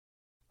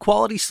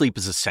Quality sleep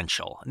is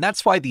essential, and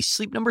that's why the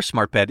Sleep Number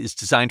Smart Bed is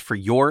designed for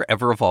your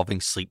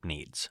ever-evolving sleep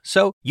needs.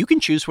 So you can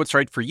choose what's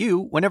right for you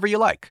whenever you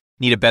like.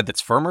 Need a bed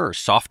that's firmer or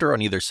softer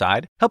on either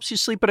side? Helps you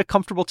sleep at a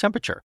comfortable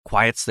temperature,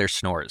 quiets their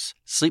snores.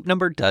 Sleep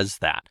Number does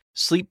that.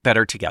 Sleep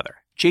better together.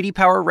 J.D.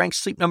 Power ranks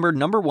Sleep Number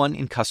 #1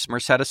 in customer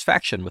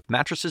satisfaction with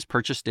mattresses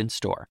purchased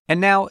in-store.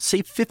 And now,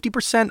 save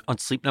 50% on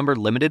Sleep Number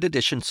limited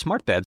edition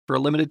smart beds for a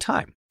limited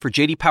time. For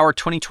J.D. Power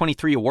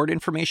 2023 award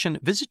information,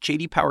 visit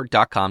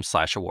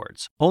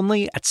jdpower.com/awards.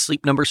 Only at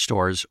Sleep Number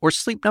stores or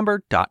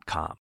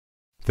sleepnumber.com.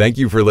 Thank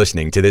you for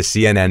listening to this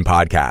CNN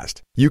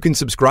podcast. You can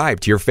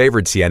subscribe to your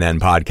favorite CNN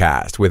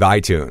podcast with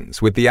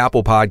iTunes, with the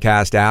Apple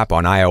Podcast app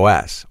on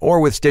iOS, or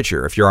with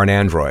Stitcher if you're on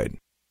Android.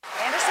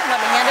 Anderson,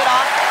 let me hand it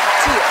off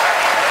to you.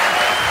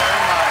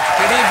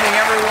 Good evening,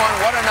 everyone.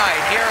 What a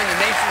night here in the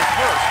nation's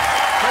first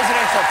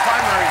presidential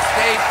primary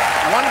state.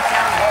 One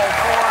town hall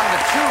forum,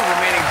 the two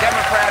remaining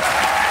Democrats,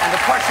 and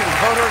the questions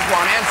voters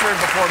want answered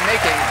before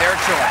making their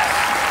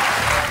choice.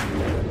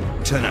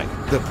 Tonight,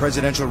 the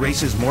presidential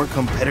race is more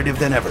competitive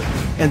than ever,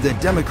 and the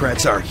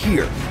Democrats are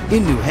here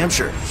in New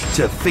Hampshire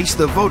to face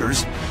the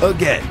voters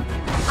again.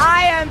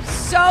 I am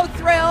so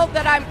thrilled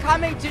that I'm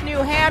coming to New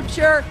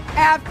Hampshire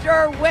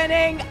after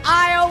winning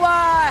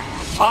Iowa.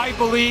 I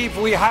believe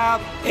we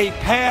have a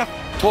path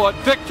toward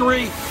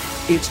victory.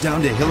 It's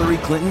down to Hillary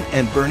Clinton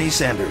and Bernie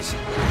Sanders.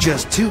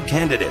 Just two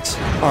candidates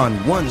on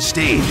one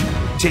stage,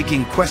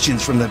 taking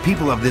questions from the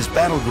people of this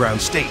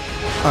battleground state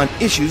on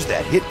issues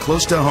that hit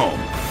close to home.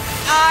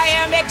 I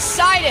am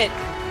excited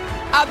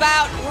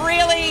about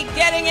really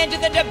getting into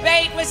the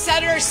debate with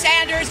Senator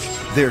Sanders.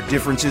 Their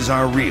differences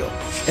are real,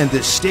 and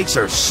the stakes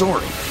are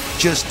soaring,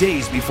 just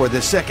days before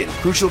the second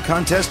crucial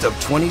contest of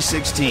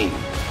 2016.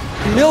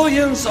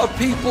 Millions of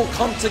people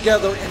come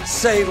together and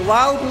say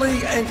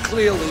loudly and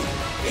clearly,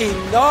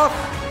 enough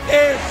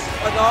is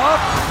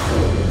enough.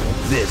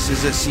 This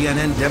is a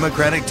CNN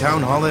Democratic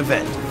Town Hall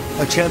event,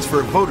 a chance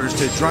for voters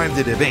to drive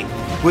the debate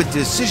with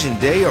Decision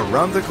Day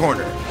around the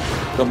corner.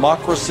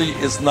 Democracy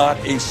is not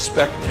a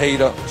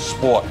spectator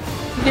sport.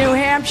 New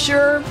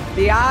Hampshire,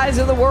 the eyes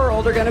of the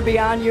world are going to be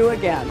on you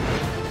again.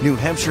 New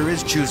Hampshire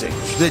is choosing.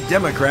 The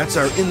Democrats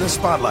are in the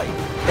spotlight,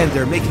 and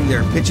they're making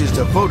their pitches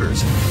to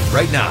voters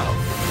right now.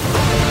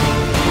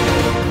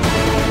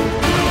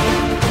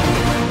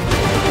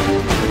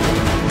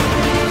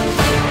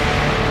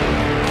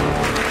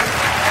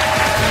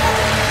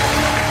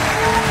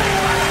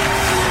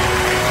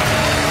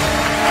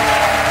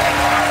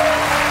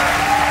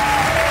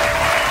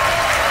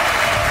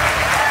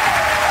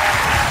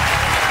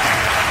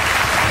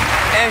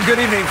 Good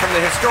evening from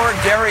the historic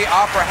Derry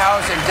Opera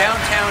House in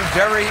downtown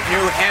Derry,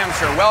 New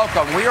Hampshire.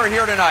 Welcome. We are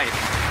here tonight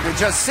with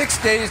just 6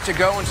 days to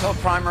go until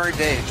primary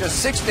day.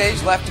 Just 6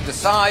 days left to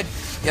decide,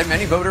 yet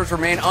many voters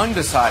remain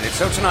undecided.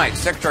 So tonight,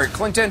 Secretary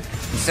Clinton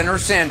and Senator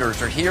Sanders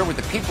are here with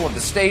the people of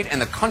the state and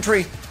the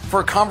country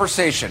for a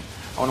conversation.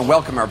 I want to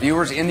welcome our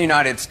viewers in the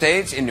United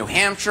States, in New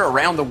Hampshire,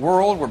 around the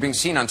world. We're being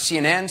seen on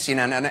CNN,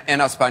 CNN en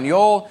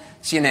Español,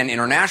 CNN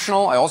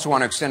International. I also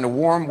want to extend a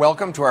warm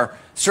welcome to our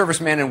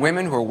servicemen and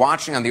women who are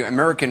watching on the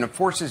American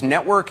Forces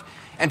Network,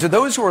 and to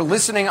those who are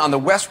listening on the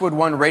Westwood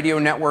One radio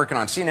network and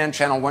on CNN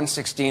Channel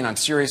 116 on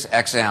Sirius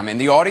XM. In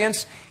the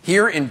audience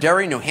here in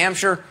Derry, New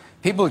Hampshire,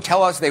 people who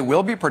tell us they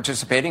will be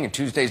participating in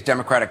Tuesday's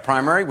Democratic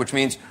primary, which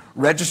means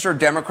registered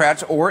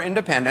Democrats or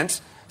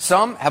independents.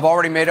 Some have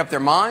already made up their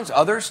minds,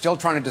 others still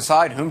trying to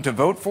decide whom to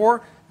vote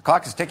for. The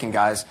clock is ticking,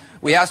 guys.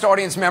 We asked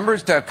audience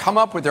members to come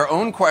up with their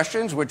own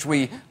questions, which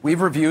we've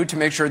reviewed to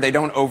make sure they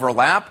don't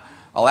overlap.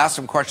 I'll ask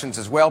some questions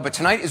as well, but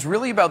tonight is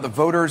really about the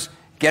voters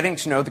getting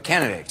to know the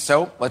candidates.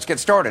 So let's get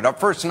started. Up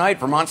first tonight,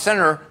 Vermont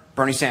Senator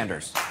Bernie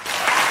Sanders. Thanks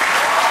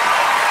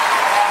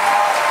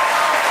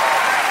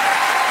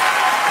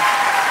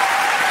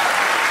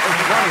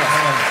for joining us.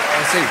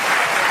 Have a seat.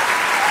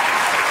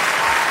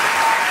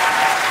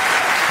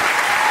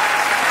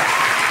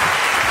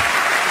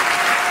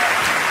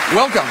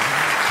 Welcome.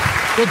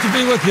 Good to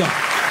be with you.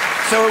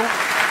 So,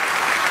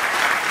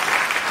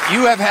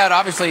 you have had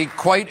obviously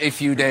quite a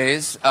few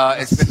days.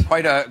 It's been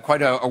quite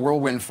a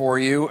whirlwind for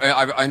you.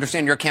 I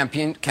understand your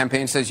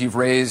campaign says you've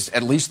raised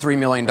at least $3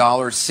 million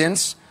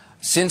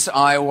since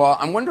Iowa.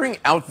 I'm wondering,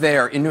 out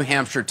there in New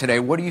Hampshire today,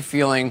 what are you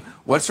feeling?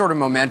 What sort of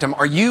momentum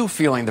are you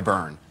feeling the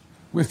burn?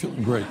 We're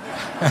feeling great.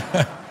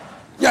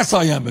 Yes,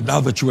 I am, but now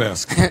that you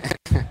ask.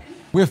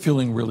 We're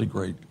feeling really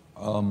great.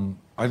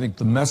 I think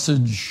the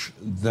message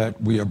that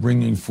we are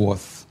bringing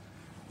forth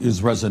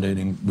is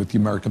resonating with the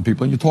American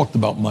people. And you talked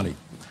about money.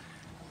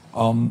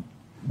 One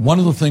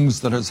of the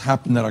things that has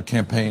happened at our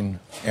campaign,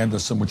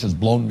 Anderson, which has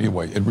blown me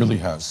away, it really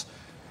has,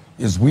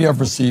 is we have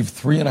received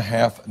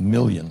 3.5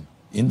 million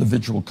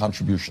individual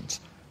contributions.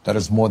 That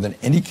is more than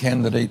any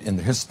candidate in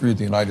the history of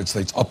the United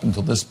States up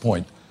until this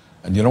point.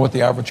 And you know what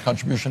the average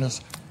contribution is?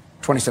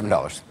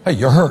 $27. Hey,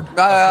 you heard.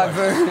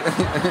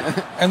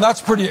 And that's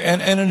pretty,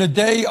 and in a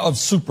day of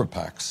super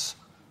PACs,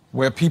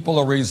 where people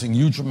are raising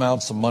huge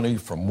amounts of money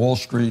from Wall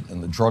Street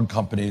and the drug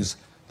companies,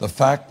 the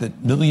fact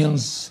that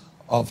millions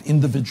of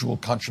individual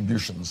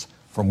contributions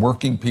from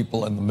working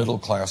people and the middle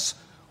class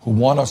who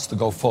want us to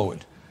go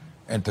forward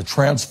and to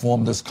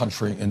transform this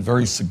country in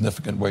very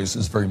significant ways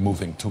is very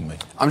moving to me.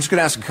 I'm just going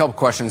to ask a couple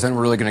questions, and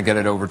we're really going to get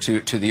it over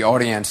to the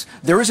audience.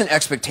 There is an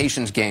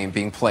expectations game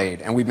being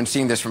played, and we've been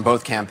seeing this from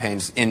both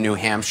campaigns in New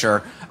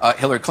Hampshire.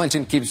 Hillary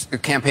Clinton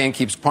campaign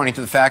keeps pointing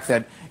to the fact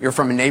that you're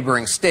from a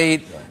neighboring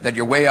state, that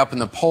you're way up in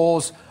the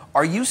polls.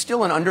 Are you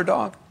still an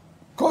underdog?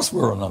 Of course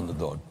we're an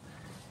underdog.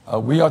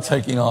 We are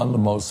taking on the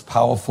most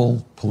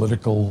powerful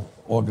political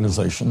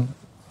organization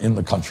in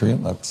the country,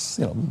 and that's,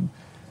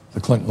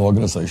 the Clinton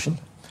organization.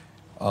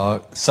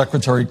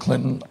 Secretary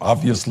Clinton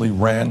obviously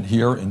ran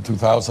here in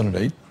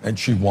 2008, and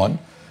she won.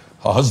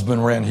 Her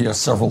husband ran here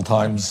several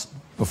times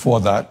before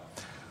that.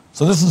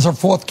 So this is her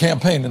fourth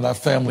campaign in that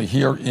family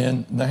here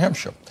in New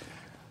Hampshire.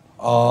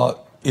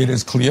 It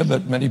is clear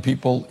that many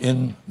people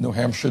in New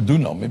Hampshire do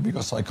know me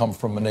because I come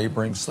from a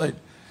neighboring state.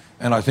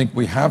 And I think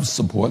we have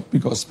support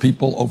because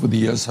people over the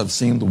years have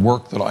seen the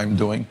work that I'm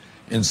doing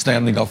in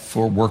standing up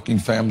for working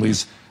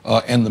families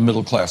and the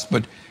middle class.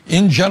 But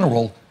in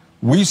general,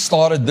 we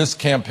started this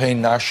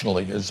campaign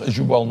nationally, as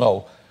you well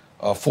know,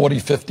 40,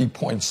 50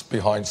 points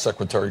behind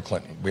Secretary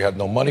Clinton. We had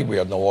no money, we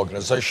had no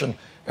organization,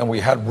 and we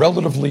had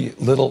relatively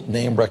little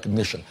name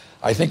recognition.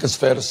 I think it's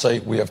fair to say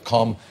we have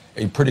come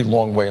a pretty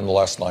long way in the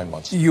last 9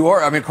 months. You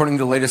are, according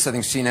to the latest, I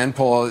think, CNN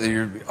poll,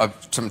 you're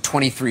up some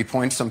 23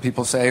 points, some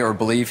people say or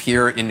believe,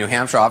 here in New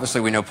Hampshire.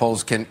 Obviously, we know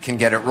polls can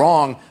get it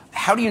wrong.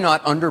 How do you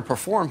not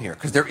underperform here?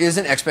 Because there is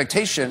an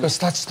expectation. Because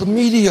that's the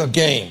media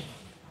game.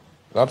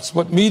 That's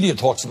what media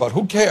talks about.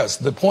 Who cares?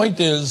 The point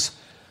is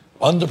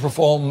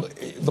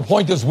underperform. The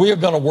point is we are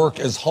going to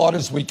work as hard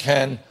as we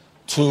can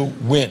to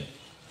win.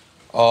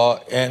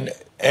 And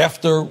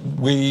after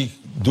we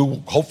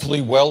do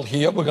hopefully well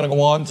here, we're going to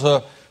go on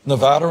to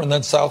Nevada and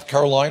then South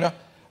Carolina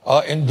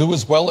and do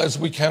as well as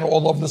we can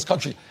all over this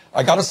country.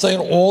 I got to say, in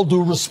all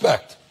due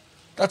respect,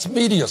 that's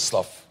media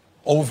stuff.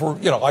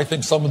 I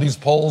think some of these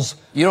polls.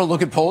 You don't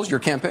look at polls, your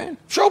campaign?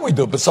 Sure we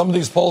do, but some of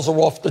these polls are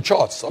off the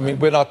charts.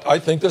 I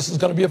think this is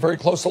going to be a very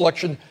close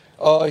election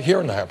here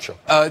in New Hampshire.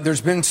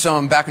 There's been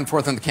some back and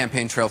forth on the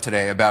campaign trail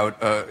today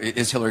about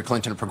is Hillary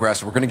Clinton a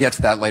progressive? We're going to get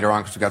to that later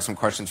on because we've got some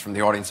questions from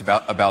the audience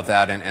about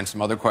that and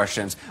some other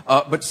questions.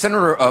 But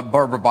Senator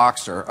Barbara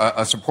Boxer,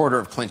 a supporter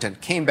of Clinton,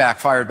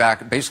 fired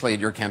back basically at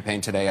your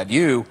campaign today at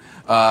you,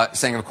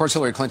 saying, of course,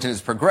 Hillary Clinton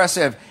is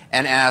progressive,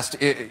 and asked,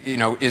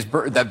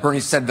 that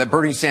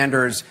Bernie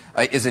Sanders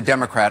is a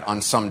Democrat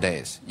on some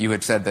days. You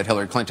had said that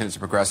Hillary Clinton is a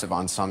progressive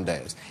on some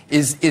days.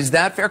 Is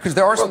that fair? Because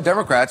there are some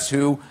Democrats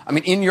who,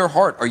 in your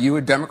heart, are you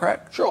a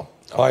Democrat? Sure.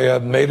 I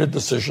have made a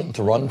decision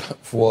to run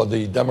for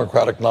the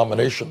Democratic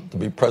nomination to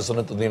be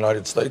president of the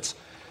United States.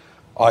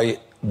 I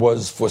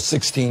was for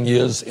 16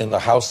 years in the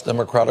House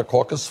Democratic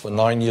Caucus, for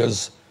 9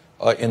 years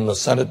in the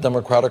Senate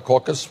Democratic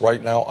Caucus.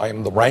 Right now, I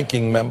am the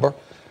ranking member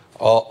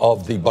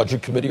of the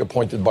Budget Committee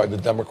appointed by the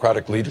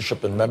Democratic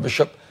leadership and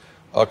membership.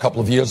 A couple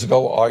of years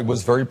ago, I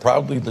was very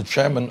proudly the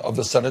chairman of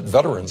the Senate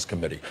Veterans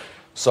Committee.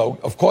 So,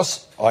 of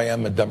course, I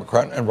am a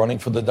Democrat and running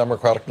for the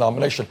Democratic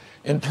nomination.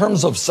 In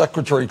terms of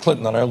Secretary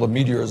Clinton, and I know the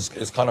media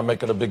is kind of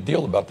making a big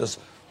deal about this,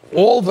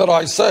 all that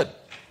I said,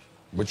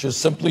 which is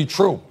simply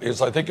true,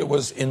 is I think it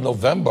was in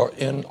November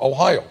in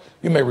Ohio.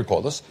 You may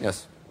recall this.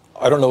 Yes.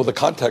 I don't know the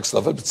context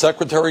of it, but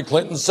Secretary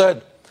Clinton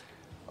said,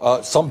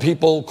 some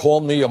people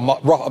call me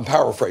I'm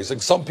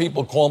paraphrasing, some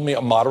people call me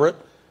a moderate,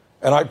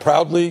 and I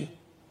proudly,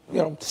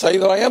 say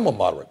that I am a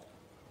moderate.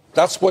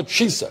 That's what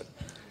she said.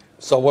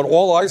 So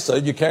all I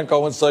said, you can't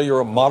go and say you're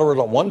a moderate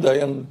on one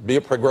day and be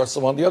a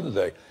progressive on the other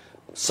day.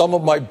 Some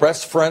of my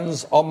best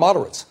friends are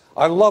moderates.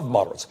 I love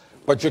moderates.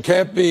 But you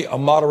can't be a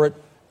moderate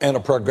and a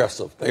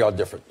progressive. They are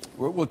different.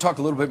 We'll talk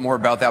a little bit more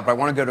about that, but I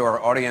want to go to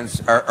our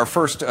audience. Our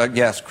first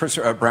guest, Chris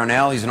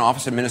Brownell. He's an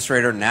office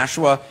administrator in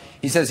Nashua.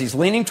 He says he's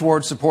leaning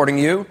towards supporting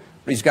you,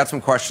 but he's got some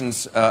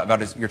questions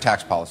about your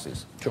tax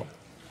policies. Sure.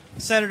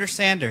 Senator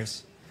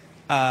Sanders,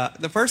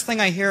 the first thing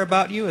I hear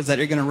about you is that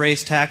you're going to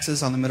raise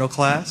taxes on the middle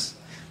class.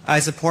 I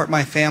support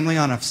my family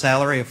on a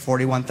salary of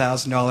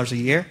 $41,000 a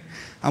year.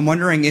 I'm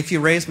wondering, if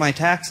you raise my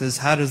taxes,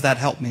 how does that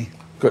help me?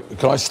 Good.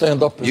 Can I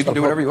stand up? You can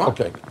do whatever you want.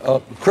 Okay.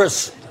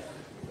 Chris,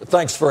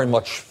 thanks very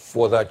much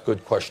for that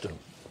good question.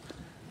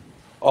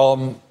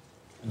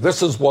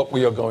 This is what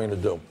we are going to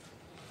do.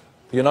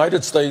 The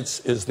United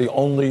States is the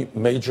only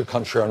major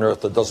country on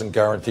earth that doesn't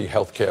guarantee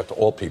health care to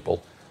all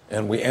people,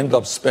 and we end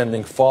up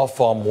spending far,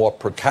 far more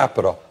per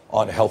capita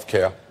on health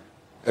care,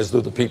 as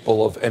do the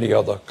people of any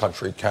other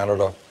country,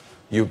 Canada,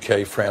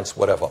 UK, France,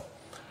 whatever.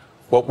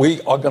 What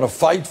we are going to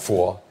fight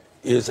for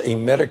is a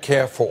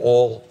Medicare for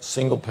all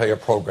single-payer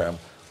program,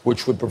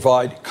 which would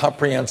provide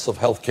comprehensive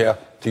health care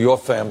to your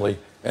family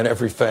and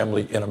every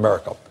family in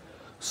America.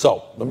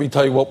 So let me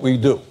tell you what we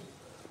do.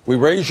 We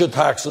raise your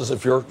taxes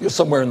if you're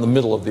somewhere in the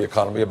middle of the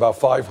economy, about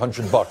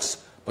 $500.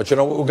 But you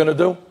know what we're going to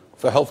do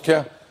for health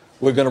care?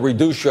 We're going to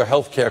reduce your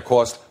health care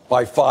cost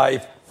by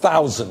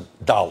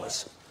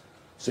 $5,000.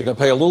 So you're going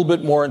to pay a little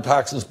bit more in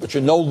taxes, but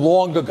you're no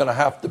longer going to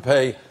have to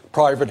pay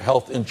private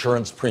health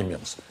insurance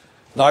premiums.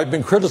 Now, I've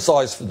been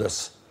criticized for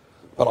this,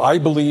 but I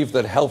believe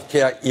that health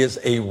care is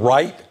a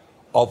right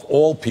of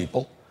all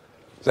people,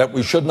 that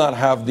we should not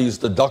have these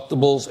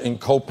deductibles and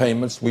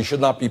co-payments. We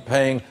should not be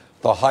paying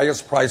the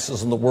highest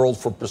prices in the world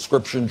for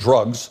prescription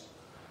drugs.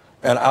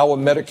 And our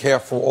Medicare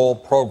for All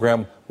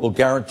program will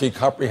guarantee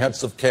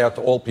comprehensive care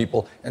to all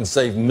people and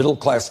save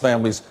middle-class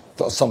families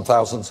some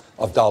thousands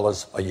of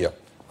dollars a year.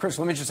 Chris,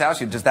 let me just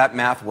ask you, does that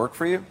math work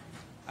for you?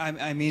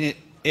 I mean,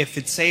 if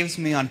it saves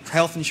me on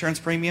health insurance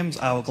premiums,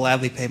 I will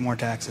gladly pay more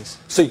taxes.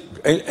 See,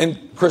 and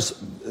Chris,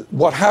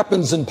 what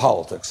happens in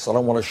politics, I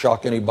don't want to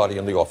shock anybody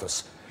in the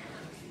office,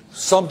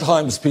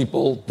 sometimes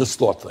people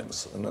distort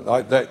things. And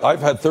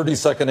I've had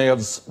 30-second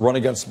ads run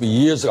against me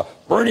years ago.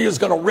 Bernie is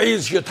going to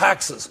raise your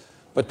taxes.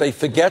 But they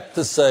forget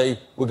to say,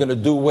 we're going to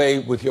do away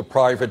with your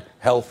private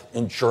health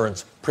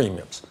insurance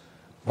premiums.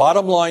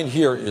 Bottom line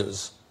here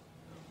is,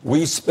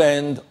 we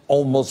spend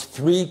almost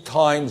 3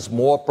 times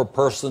more per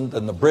person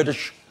than the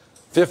British,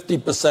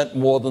 50%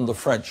 more than the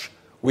French.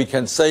 We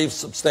can save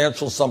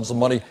substantial sums of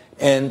money,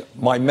 and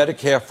my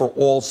Medicare for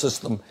All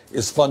system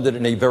is funded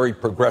in a very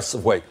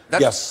progressive way.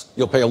 Yes,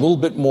 you'll pay a little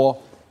bit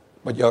more,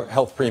 but your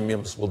health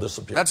premiums will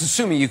disappear. That's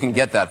assuming you can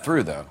get that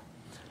through, though.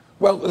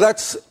 Well,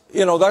 that's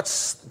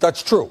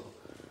true.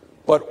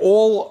 But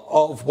all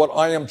of what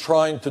I am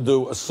trying to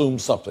do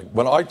assumes something.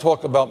 When I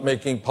talk about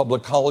making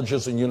public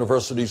colleges and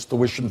universities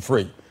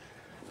tuition-free,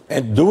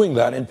 and doing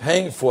that and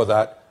paying for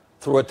that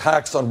through a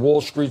tax on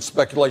Wall Street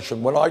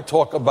speculation, when I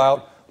talk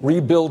about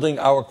rebuilding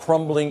our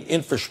crumbling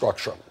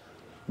infrastructure,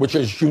 which,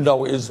 as you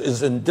know,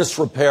 is in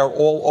disrepair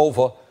all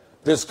over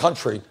this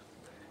country,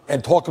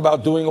 and talk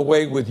about doing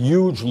away with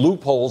huge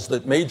loopholes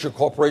that major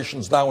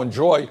corporations now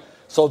enjoy,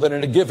 so that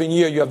in a given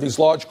year you have these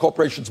large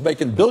corporations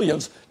making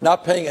billions,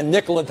 not paying a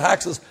nickel in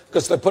taxes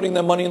because they're putting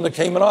their money in the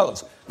Cayman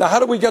Islands. Now, how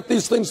do we get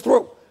these things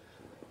through?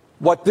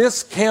 What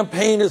this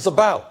campaign is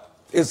about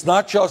is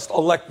not just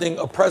electing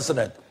a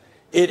president.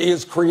 It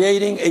is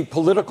creating a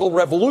political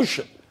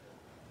revolution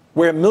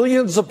where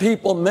millions of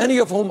people, many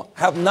of whom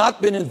have not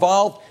been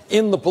involved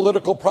in the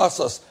political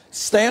process,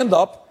 stand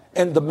up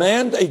and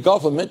demand a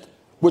government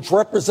which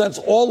represents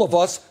all of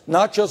us,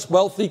 not just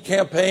wealthy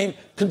campaign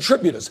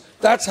contributors.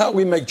 That's how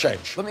we make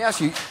change. Let me ask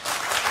you.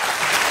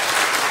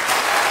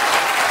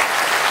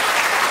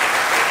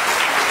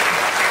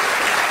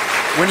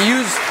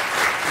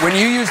 When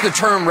you use the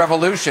term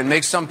revolution,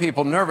 makes some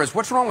people nervous.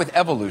 What's wrong with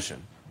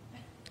evolution?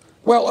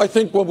 Well, I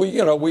think when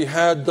we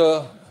had,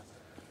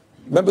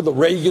 remember the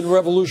Reagan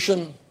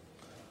Revolution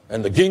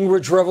and the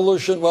Gingrich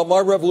Revolution? Well, my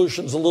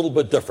revolution's a little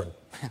bit different.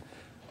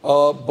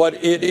 But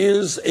it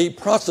is a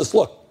process.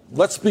 Look,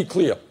 let's be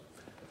clear.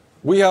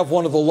 We have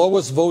one of the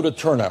lowest voter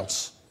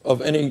turnouts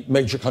of any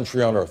major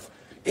country on earth.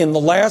 In the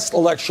last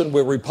election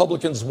where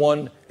Republicans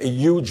won a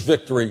huge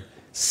victory,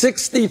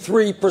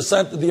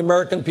 63% of the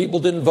American people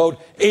didn't vote,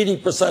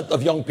 80%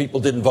 of young people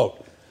didn't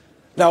vote.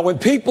 Now, when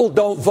people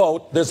don't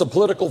vote, there's a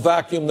political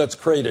vacuum that's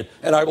created,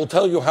 and I will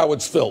tell you how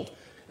it's filled.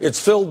 It's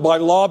filled by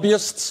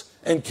lobbyists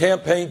and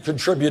campaign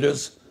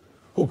contributors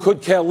who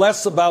could care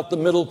less about the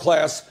middle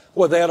class,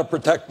 who are there to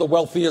protect the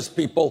wealthiest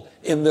people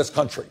in this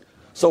country.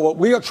 So what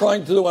we are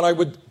trying to do, and I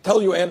would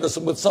tell you,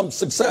 Anderson, with some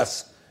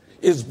success,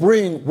 is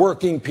bring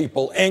working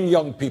people and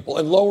young people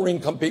and lower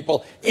income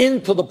people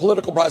into the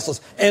political process.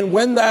 And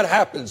when that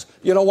happens,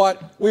 you know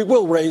what? We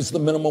will raise the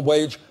minimum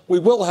wage. We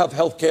will have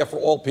health care for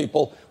all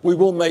people. We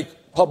will make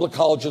public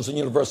colleges and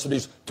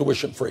universities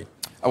tuition free.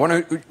 I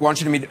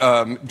want you to meet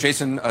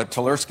Jason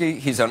Tulersky.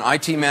 He's in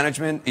IT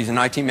management.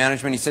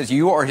 He says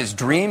you are his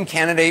dream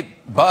candidate,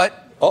 but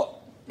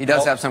he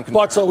does have some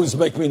concerns. Thoughts always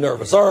make me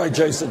nervous. All right,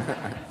 Jason,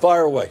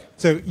 fire away.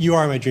 So you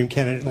are my dream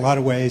candidate in a lot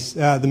of ways.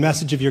 The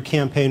message of your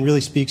campaign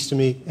really speaks to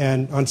me,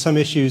 and on some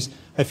issues,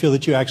 I feel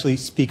that you actually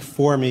speak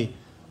for me.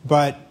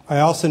 But I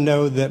also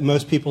know that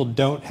most people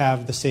don't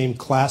have the same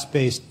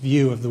class-based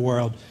view of the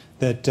world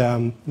that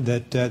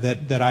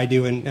I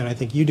do, and I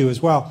think you do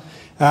as well.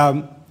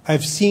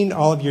 I've seen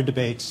all of your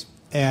debates,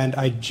 and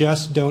I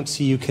just don't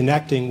see you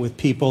connecting with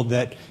people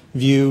that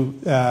view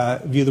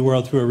the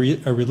world through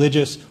a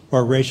religious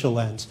or racial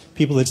lens,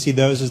 people that see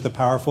those as the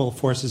powerful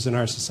forces in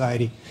our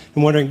society.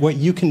 I'm wondering what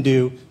you can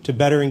do to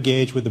better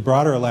engage with the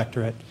broader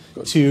electorate,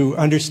 to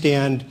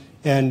understand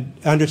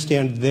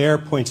their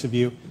points of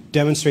view,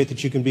 demonstrate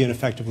that you can be an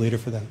effective leader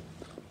for them.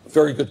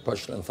 Very good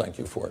question, and thank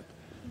you for it.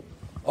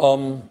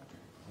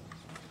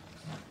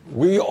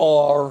 We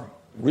are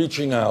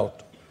reaching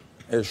out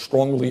as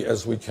strongly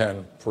as we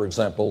can, for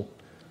example,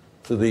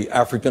 to the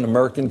African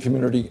American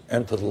community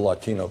and to the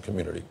Latino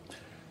community.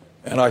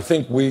 And I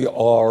think we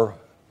are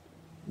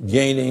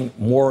gaining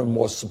more and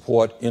more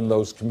support in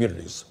those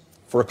communities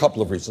for a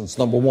couple of reasons.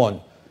 Number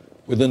one,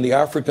 within the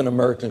African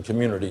American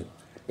community,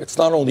 it's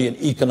not only an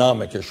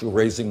economic issue,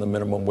 raising the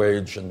minimum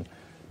wage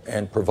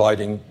and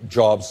providing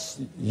jobs.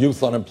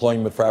 Youth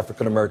unemployment for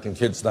African American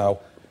kids now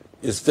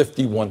is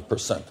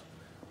 51%.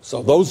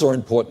 So those are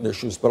important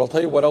issues, but I'll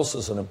tell you what else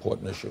is an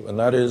important issue, and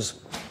that is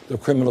the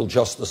criminal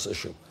justice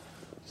issue.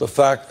 The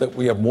fact that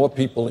we have more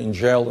people in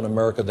jail in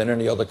America than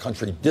any other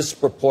country,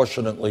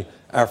 disproportionately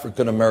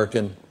African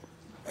American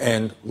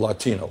and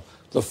Latino.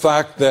 The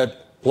fact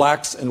that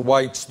blacks and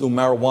whites do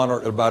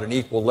marijuana at about an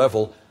equal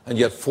level, and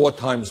yet 4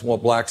 times more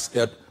blacks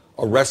get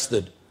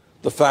arrested.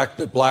 The fact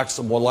that blacks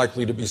are more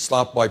likely to be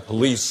stopped by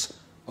police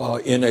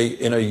in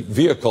a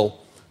vehicle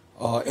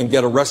and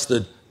get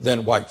arrested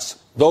than whites.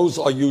 Those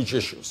are huge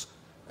issues.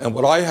 And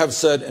what I have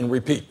said and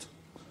repeat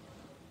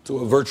to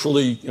a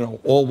virtually,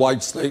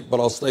 all-white state, but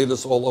I'll say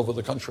this all over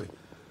the country,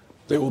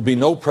 there will be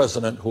no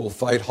president who will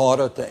fight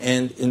harder to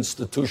end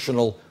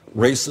institutional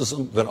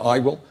racism than I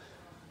will.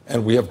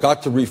 And we have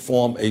got to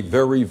reform a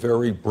very,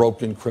 very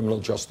broken criminal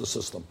justice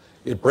system.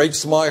 It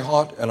breaks my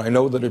heart, and I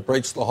know that it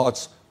breaks the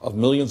hearts of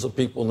millions of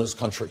people in this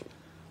country,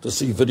 to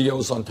see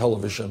videos on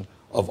television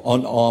of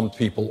unarmed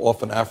people,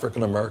 often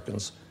African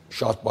Americans,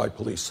 shot by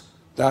police.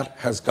 That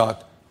has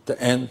got to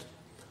end,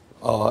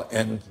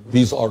 and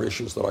these are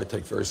issues that I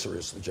take very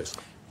seriously,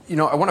 Jason.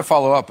 I want to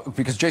follow up,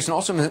 because Jason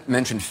also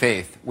mentioned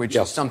faith, which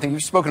is something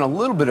you've spoken a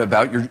little bit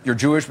about. You're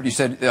Jewish, but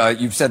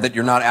you've said that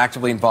you're not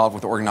actively involved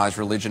with organized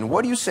religion.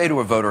 What do you say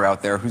to a voter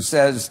out there who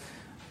says,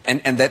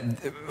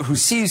 who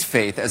sees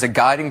faith as a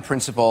guiding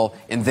principle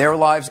in their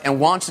lives and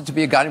wants it to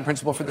be a guiding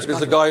principle for this country?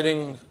 It is a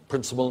guiding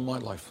principle in my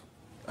life.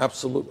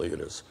 Absolutely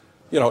it is.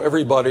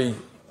 Everybody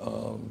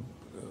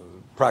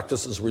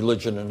practices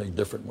religion in a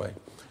different way.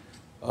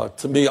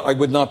 To me, I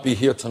would not be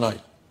here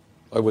tonight.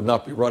 I would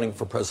not be running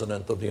for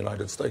president of the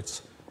United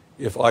States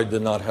if I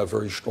did not have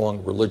very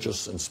strong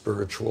religious and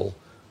spiritual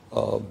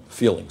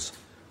feelings.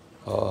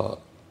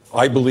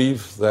 I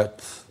believe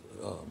that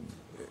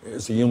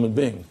as a human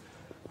being,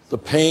 the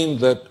pain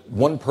that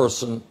one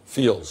person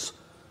feels,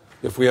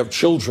 if we have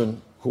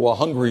children who are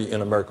hungry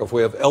in America, if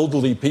we have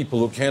elderly people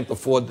who can't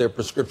afford their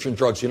prescription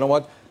drugs, you know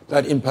what?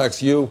 That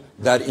impacts you,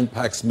 that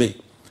impacts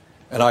me.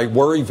 And I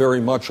worry very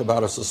much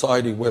about a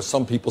society where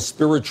some people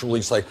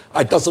spiritually say,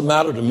 it doesn't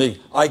matter to me,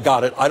 I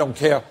got it, I don't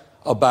care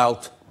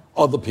about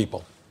other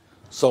people.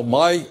 So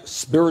my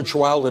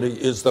spirituality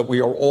is that we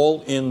are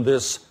all in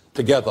this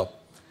together,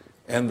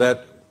 and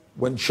that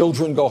when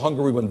children go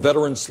hungry, when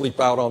veterans sleep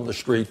out on the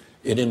street,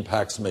 it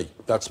impacts me.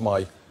 That's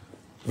my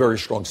very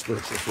strong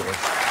spiritual feeling.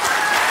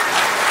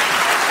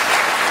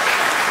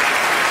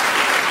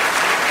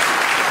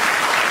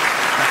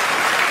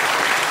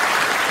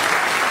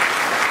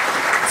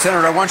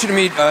 Senator, I want you to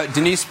meet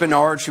Denise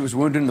Bernard. She was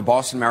wounded in the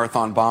Boston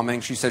Marathon bombing.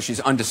 She says she's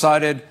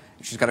undecided.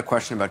 She's got a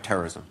question about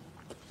terrorism.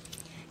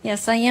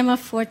 Yes, I am a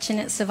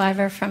fortunate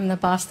survivor from the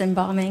Boston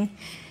bombing,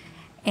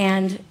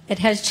 and it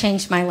has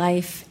changed my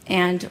life.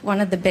 And one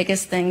of the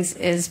biggest things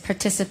is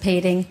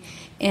participating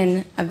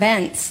in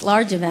events,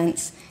 large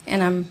events,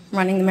 and I'm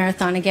running the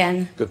marathon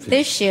again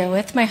this year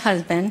with my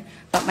husband,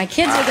 but my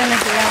kids are going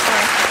to be out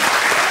there.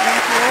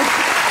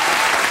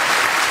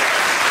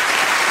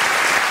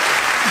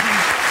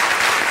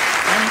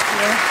 Thank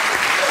you.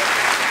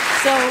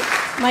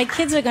 So my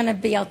kids are going to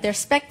be out there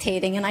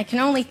spectating, and I can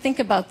only think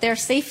about their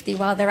safety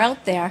while they're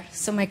out there.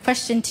 So my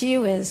question to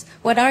you is,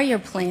 what are your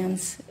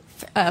plans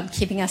for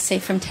keeping us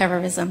safe from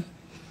terrorism?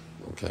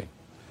 Okay.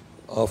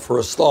 For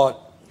a start,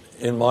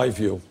 in my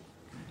view,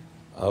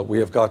 we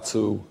have got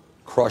to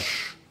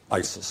crush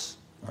ISIS,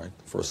 right,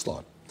 for a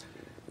start.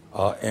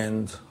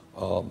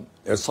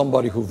 As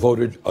somebody who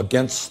voted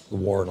against the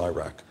war in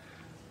Iraq,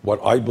 what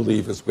I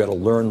believe is we have to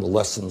learn the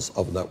lessons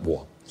of that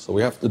war. So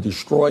we have to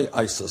destroy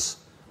ISIS,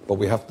 but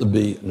we have to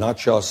be not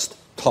just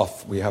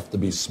tough, we have to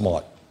be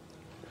smart.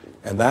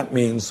 And that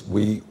means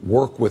we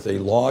work with a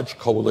large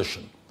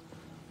coalition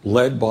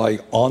led by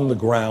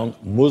on-the-ground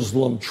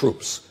Muslim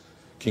troops.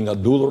 King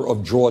Abdullah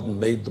of Jordan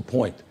made the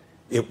point.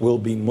 It will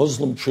be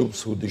Muslim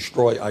troops who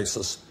destroy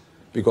ISIS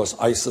because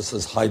ISIS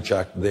has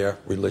hijacked their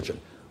religion.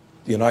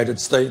 The United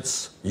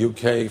States,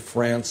 UK,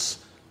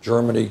 France,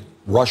 Germany,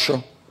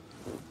 Russia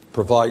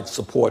provide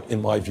support,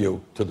 in my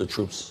view, to the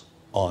troops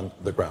on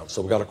the ground.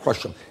 So we've got to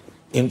crush them.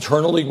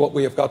 Internally, what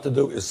we have got to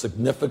do is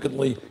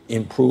significantly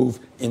improve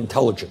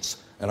intelligence.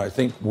 And I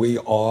think we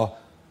are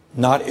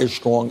not as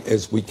strong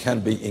as we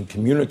can be in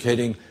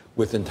communicating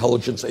with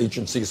intelligence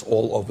agencies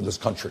all over this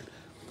country.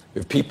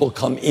 If people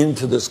come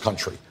into this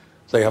country,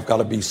 they have got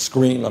to be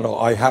screened.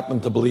 I happen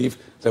to believe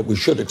that we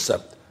should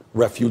accept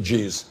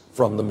refugees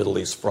from the Middle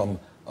East, from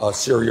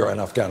Syria and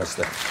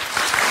Afghanistan.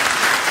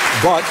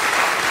 But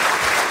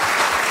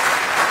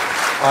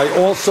I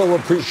also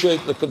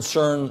appreciate the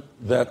concern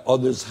that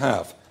others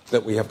have,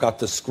 that we have got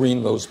to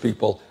screen those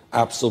people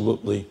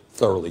absolutely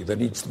thoroughly. There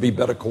needs to be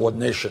better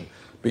coordination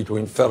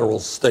between federal,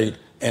 state,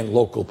 and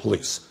local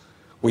police.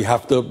 We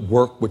have to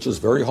work, which is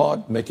very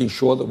hard, making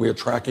sure that we are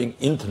tracking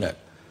internet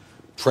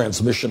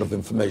transmission of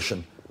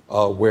information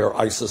where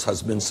ISIS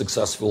has been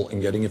successful in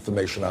getting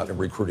information out and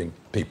recruiting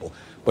people.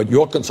 But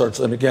your concerns,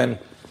 and again,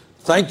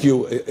 thank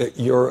you.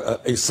 You're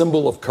a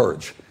symbol of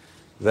courage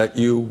that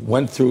you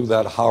went through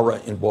that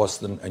horror in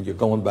Boston, and you're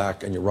going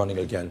back and you're running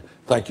again.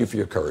 Thank you for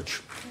your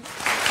courage.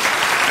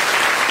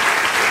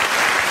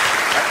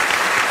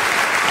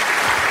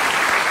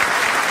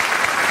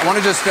 I want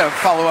to just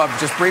follow up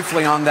just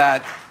briefly on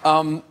that.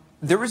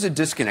 There is a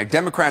disconnect.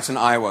 Democrats in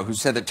Iowa who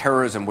said that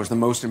terrorism was the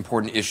most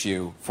important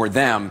issue for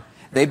them,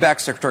 they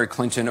backed Secretary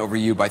Clinton over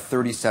you by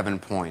 37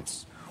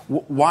 points.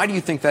 Why do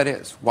you think that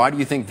is? Why do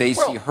you think they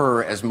see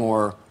her as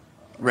more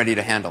ready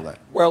to handle that?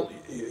 Well,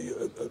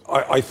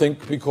 I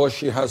think because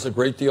she has a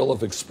great deal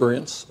of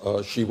experience.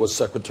 She was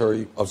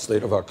Secretary of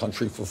State of our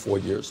country for 4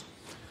 years.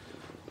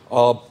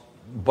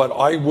 But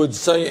I would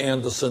say,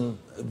 Anderson,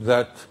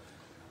 that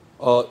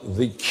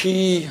the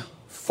key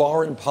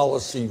foreign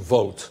policy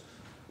vote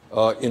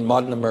in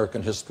modern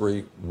American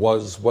history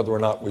was whether or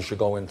not we should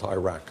go into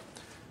Iraq.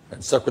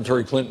 And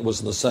Secretary Clinton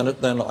was in the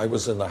Senate then, I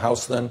was in the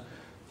House then.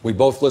 We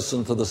both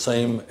listened to the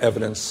same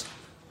evidence.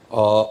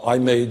 I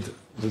made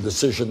the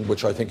decision,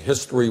 which I think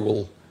history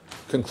will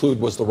conclude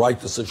was the right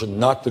decision,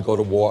 not to go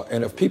to war.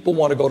 And if people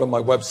want to go to my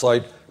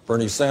website,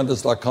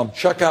 BernieSanders.com,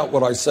 check out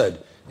what I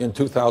said in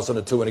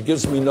 2002. And it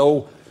gives me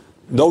no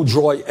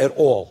joy at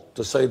all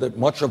to say that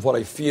much of what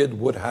I feared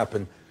would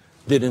happen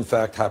did in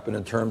fact happen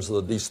in terms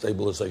of the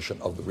destabilization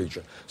of the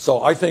region.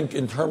 So I think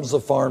in terms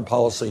of foreign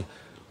policy,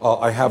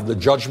 I have the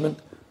judgment.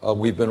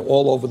 We've been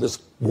all over this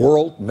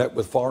world, met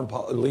with foreign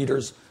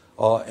leaders,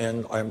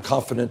 and I am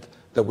confident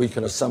that we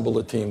can assemble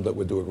a team that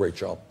would do a great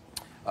job.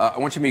 I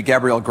want you to meet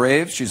Gabrielle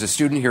Graves. She's a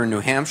student here in New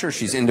Hampshire.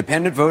 She's an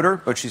independent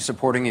voter, but she's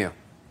supporting you.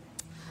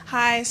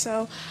 Hi,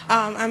 so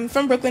I'm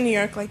from Brooklyn, New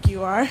York, like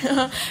you are.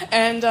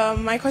 And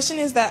my question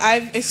is that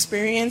I've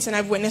experienced and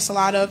I've witnessed a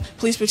lot of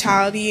police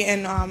brutality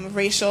and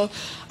racial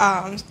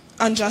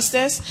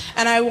injustice.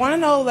 And I want to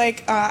know,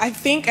 I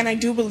think and I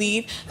do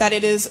believe that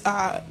it is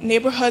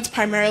neighborhoods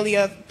primarily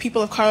of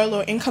people of color,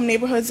 low income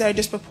neighborhoods that are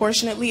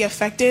disproportionately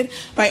affected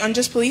by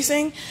unjust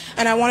policing.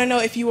 And I want to know,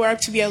 if you were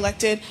to be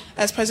elected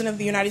as President of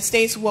the United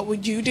States, what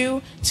would you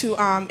do to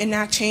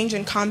enact change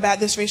and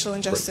combat this racial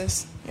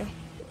injustice? Yeah.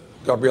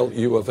 Gabrielle,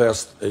 you have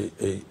asked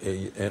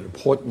an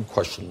important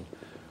question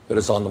that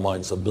is on the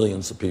minds of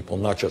millions of people,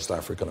 not just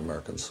African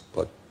Americans,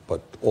 but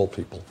all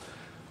people.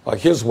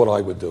 Here's what I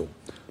would do.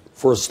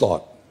 For a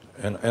start,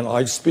 and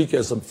I speak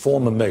as a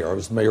former mayor. I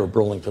was mayor of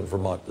Burlington,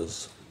 Vermont,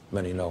 as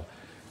many know,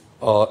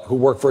 who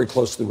worked very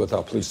closely with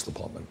our police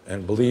department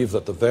and believe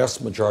that the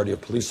vast majority of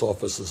police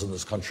officers in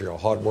this country are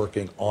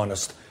hardworking,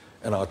 honest,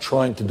 and are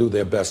trying to do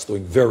their best,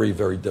 doing very,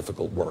 very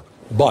difficult work.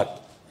 But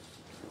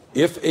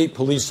if a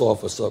police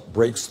officer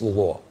breaks the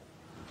law,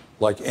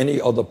 like any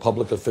other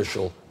public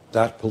official,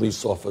 that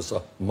police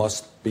officer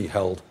must be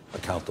held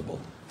accountable.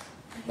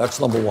 That's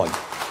number one.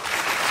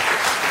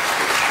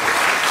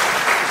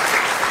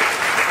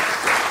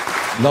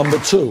 Number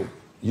two,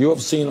 you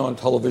have seen on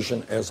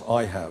television, as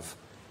I have,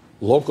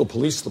 local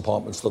police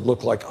departments that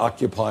look like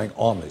occupying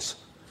armies.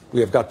 We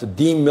have got to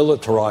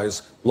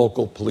demilitarize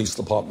local police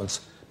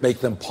departments, make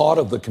them part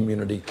of the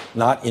community,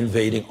 not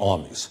invading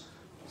armies.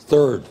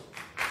 Third,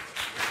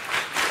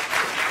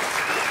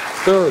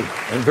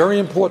 and very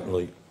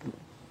importantly,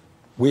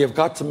 we have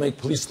got to make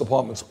police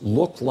departments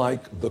look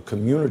like the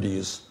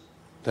communities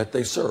that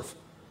they serve.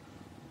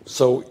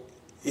 So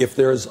if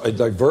there's a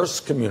diverse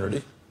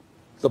community,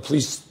 the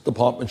police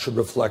department should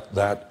reflect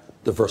that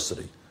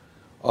diversity.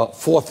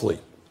 Fourthly,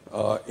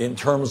 in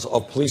terms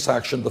of police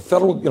action, the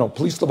federal,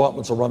 police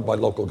departments are run by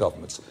local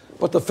governments,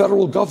 but the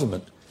federal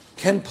government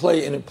can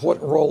play an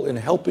important role in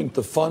helping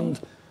to fund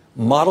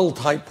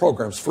model-type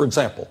programs. For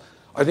example,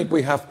 I think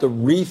we have to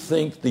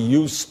rethink the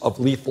use of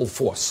lethal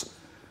force.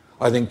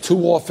 I think too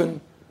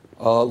often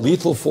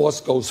lethal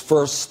force goes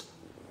first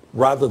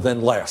rather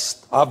than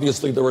last.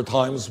 Obviously, there are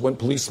times when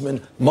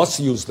policemen must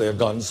use their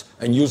guns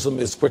and use them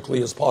as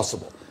quickly as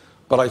possible.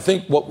 But I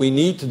think what we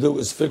need to do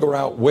is figure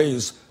out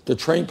ways to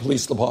train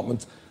police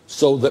departments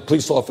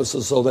police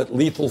officers so that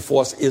lethal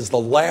force is the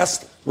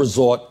last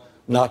resort,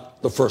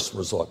 not the first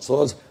resort. So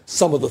those are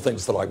some of the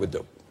things that I would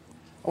do.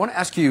 I want to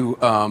ask you,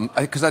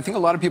 because I think a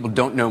lot of people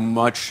don't know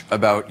much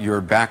about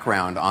your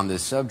background on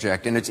this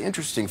subject, and it's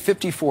interesting.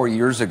 54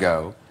 years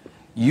ago,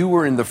 you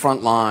were in the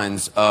front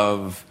lines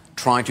of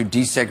trying to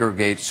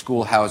desegregate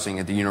school housing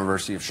at the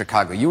University of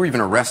Chicago. You were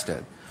even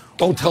arrested.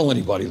 Don't tell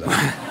anybody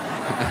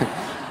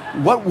that.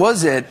 What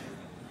was it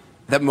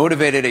that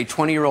motivated a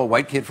 20-year-old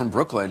white kid from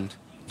Brooklyn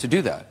to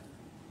do that?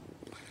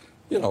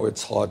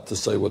 It's hard to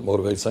say what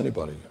motivates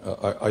anybody.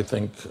 I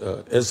think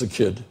as a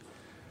kid,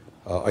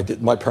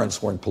 my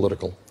parents weren't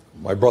political.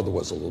 My brother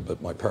was a little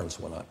bit. My parents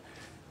were not.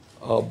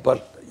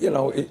 But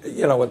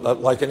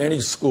like in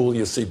any school,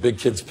 you see big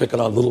kids picking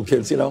on little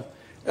kids. And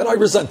I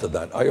resented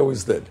that. I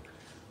always did.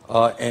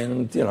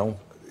 And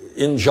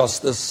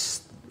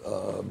injustice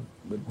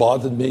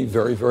bothered me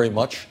very, very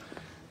much.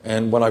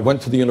 And when I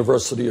went to the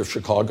University of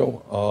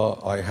Chicago,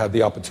 I had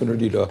the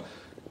opportunity to.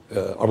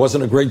 I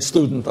wasn't a great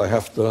student. I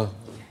have to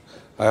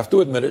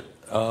admit it.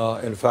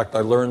 In fact, I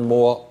learned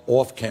more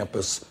off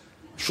campus.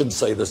 Shouldn't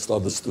say this to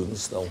other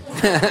students, though.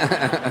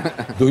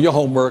 Do your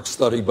homework,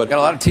 study. But got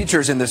a lot of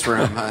teachers in this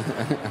room.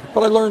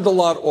 But I learned a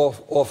lot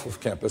off of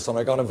campus, and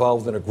I got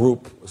involved in a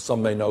group,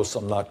 some may know,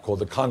 some not, called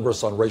the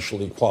Congress on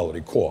Racial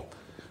Equality, CORE.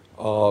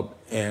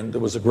 And it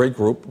was a great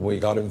group. We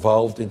got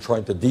involved in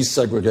trying to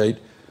desegregate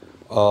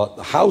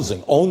the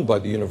housing owned by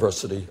the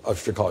University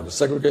of Chicago,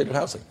 segregated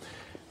housing.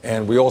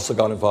 And we also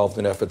got involved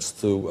in efforts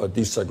to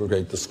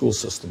desegregate the school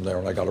system there,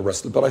 and I got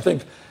arrested. But I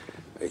think,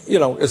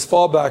 as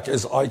far back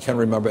as I can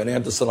remember, and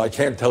Anderson, I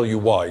can't tell you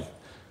why,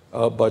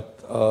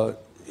 but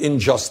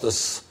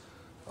injustice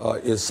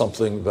is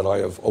something that I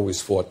have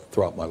always fought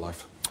throughout my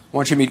life. I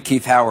want you to meet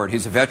Keith Howard.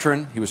 He's a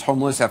veteran. He was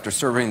homeless after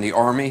serving in the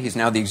Army. He's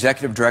now the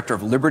executive director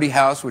of Liberty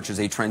House, which is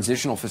a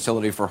transitional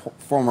facility for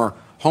former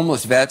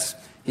homeless vets.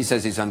 He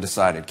says he's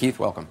undecided. Keith,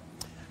 welcome.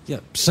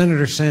 Yeah,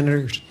 Senator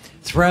Sanders,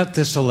 throughout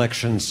this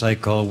election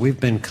cycle, we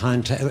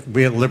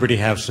at Liberty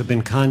House have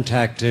been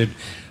contacted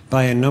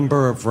by a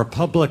number of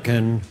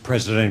Republican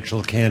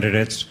presidential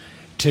candidates.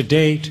 To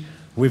date,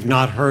 we've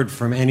not heard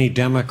from any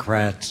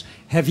Democrats.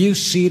 Have you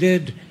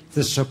ceded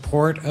the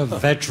support of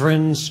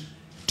veterans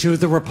to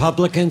the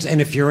Republicans?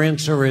 And if your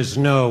answer is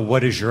no,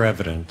 what is your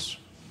evidence?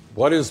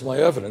 What is my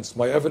evidence?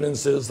 My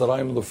evidence is that I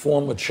am the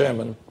former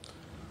chairman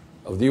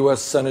of the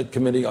U.S. Senate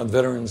Committee on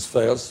Veterans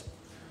Affairs,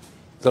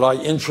 that I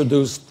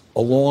introduced,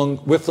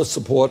 along with the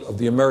support of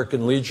the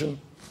American Legion,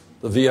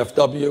 the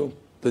VFW,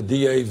 the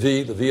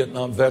DAV, the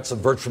Vietnam Vets,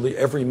 and virtually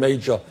every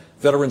major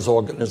veterans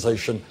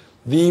organization,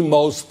 the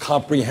most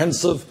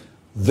comprehensive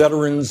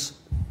veterans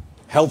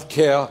health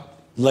care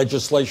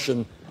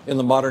legislation in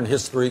the modern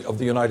history of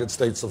the United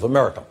States of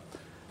America.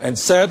 And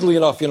sadly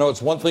enough,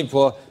 it's one thing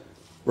for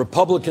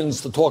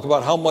Republicans to talk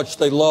about how much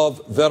they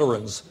love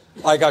veterans.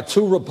 I got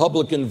 2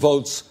 Republican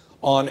votes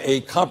on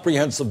a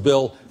comprehensive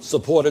bill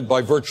supported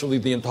by virtually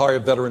the entire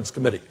Veterans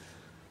Committee.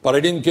 But I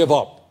didn't give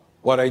up.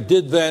 What I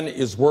did then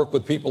is work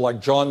with people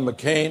like John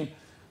McCain,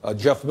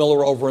 Jeff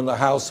Miller over in the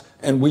House,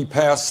 and we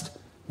passed,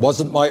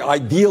 wasn't my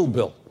ideal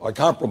bill, I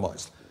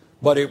compromised,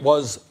 but it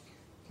was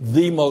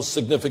the most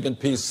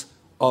significant piece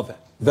of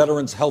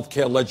veterans health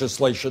care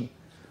legislation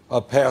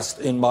passed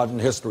in modern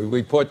history.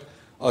 We put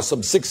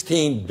some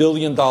 $16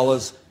 billion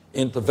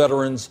into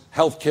veterans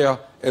health care,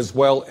 as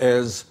well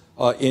as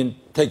in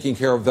taking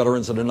care of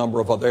veterans in a number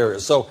of other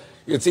areas. So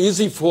it's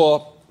easy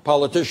for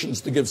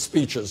politicians to give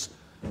speeches,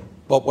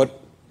 but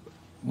what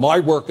my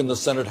work in the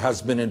Senate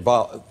has been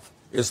involved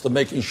is to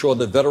making sure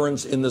that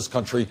veterans in this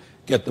country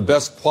get the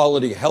best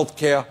quality health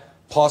care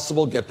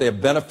possible, get their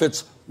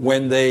benefits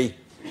when they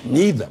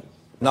need them,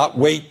 not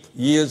wait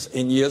years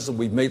and years, and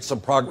we've made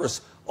some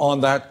progress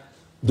on that.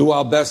 Do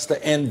our best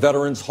to end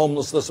veterans'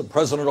 homelessness, and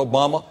President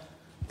Obama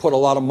put a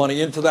lot of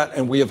money into that,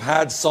 and we have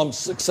had some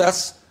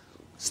success,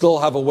 still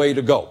have a way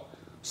to go.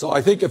 So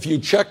I think if you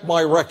check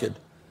my record,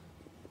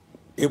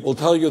 it will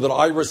tell you that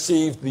I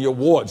received the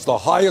awards, the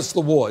highest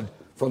award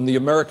from the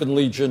American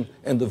Legion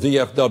and the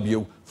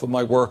VFW for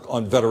my work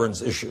on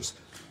veterans issues.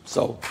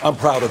 So I'm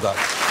proud of that.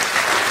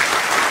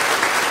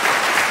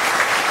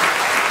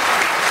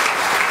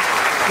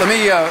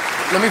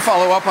 Let me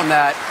follow up on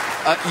that.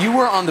 You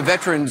were on the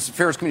Veterans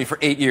Affairs Committee for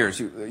 8 years.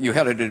 You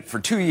headed it for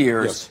 2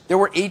 years. Yes. There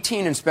were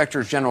 18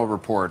 Inspectors General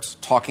reports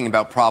talking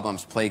about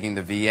problems plaguing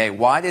the VA.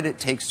 Why did it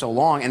take so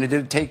long, and did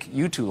it take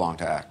you too long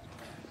to act?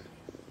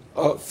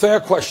 Fair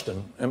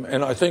question.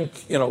 And I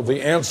think,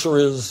 the answer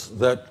is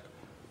that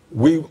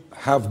we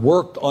have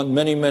worked on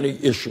many,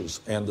 many issues,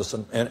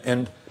 Anderson.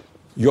 And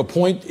your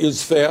point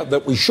is fair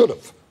that we should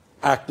have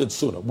acted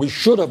sooner. We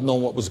should have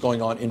known what was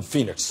going on in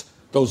Phoenix,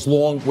 those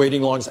long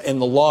waiting lines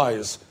and the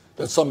lies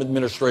that some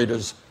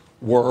administrators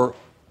were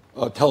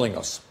telling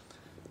us.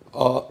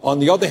 On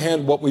the other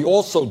hand, what we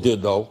also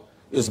did, though,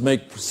 is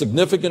make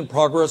significant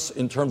progress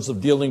in terms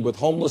of dealing with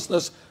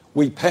homelessness.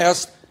 We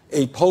passed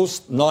a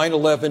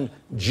post-9/11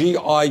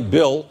 GI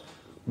Bill,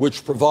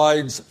 which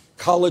provides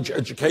college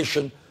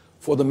education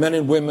for the men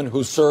and women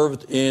who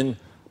served in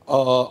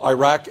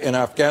Iraq and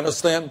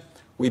Afghanistan.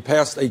 We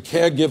passed a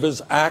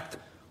Caregivers Act,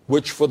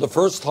 which for the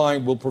first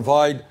time will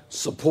provide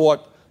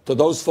support to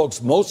those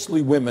folks,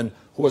 mostly women,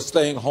 who are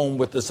staying home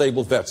with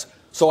disabled vets.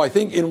 So I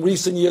think in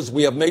recent years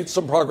we have made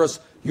some progress.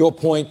 Your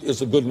point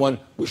is a good one.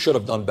 We should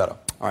have done better.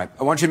 All right.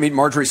 I want you to meet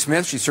Marjorie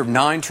Smith. She served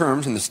 9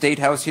 terms in the State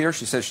House here.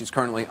 She says she's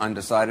currently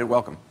undecided.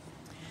 Welcome.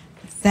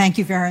 Thank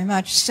you very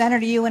much.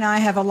 Senator, you and I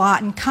have a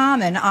lot in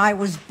common. I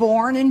was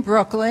born in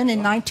Brooklyn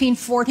in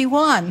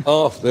 1941.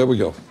 Oh, there we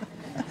go.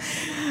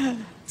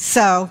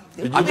 So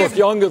you look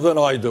younger than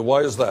I do.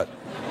 Why is that?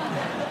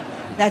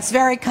 That's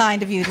very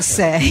kind of you to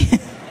say.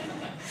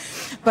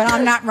 But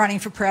I'm not running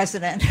for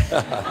president.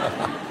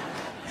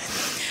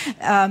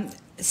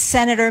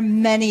 Senator,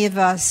 many of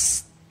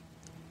us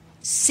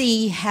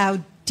see how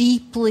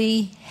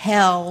deeply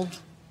held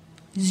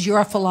is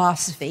your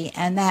philosophy,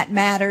 and that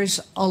matters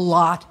a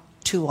lot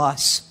to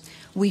us.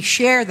 We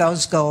share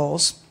those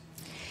goals.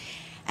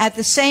 At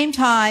the same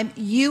time,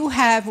 you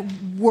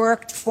have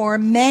worked for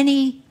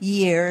many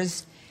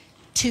years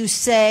to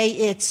say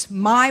it's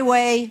my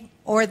way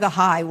or the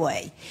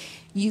highway.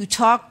 You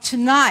talked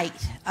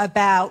tonight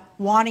about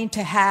wanting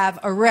to have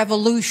a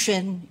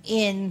revolution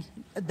in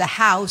the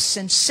House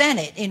and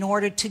Senate in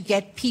order to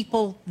get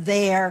people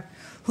there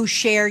who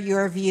share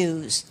your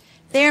views.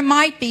 There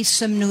might be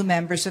some new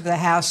members of the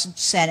House and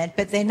Senate,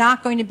 but they're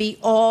not going to be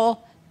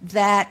all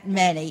that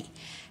many.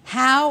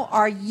 How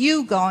are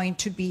you going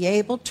to be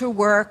able to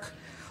work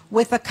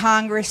with a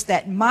Congress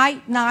that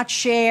might not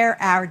share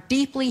our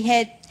deeply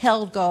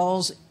held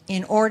goals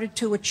in order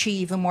to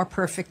achieve a more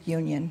perfect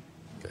union?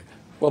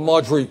 Well,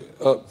 Marjorie,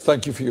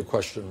 thank you for your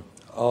question.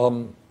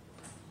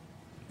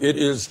 it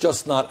is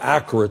just not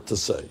accurate to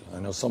say, I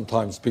know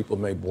sometimes people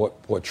may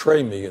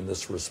portray me in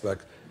this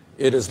respect,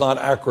 it is not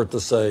accurate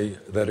to say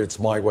that it's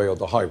my way or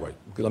the highway.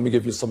 Let me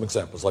give you some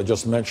examples. I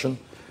just mentioned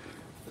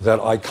that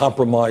I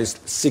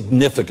compromised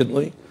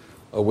significantly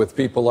with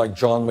people like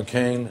John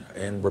McCain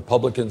and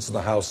Republicans in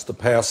the House to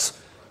pass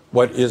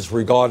what is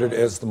regarded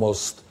as the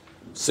most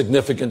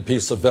significant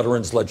piece of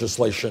veterans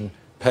legislation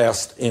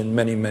passed in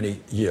many,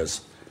 many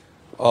years.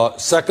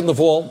 Second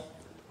of all,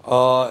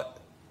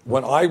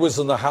 when I was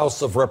in the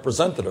House of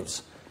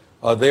Representatives,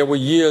 there were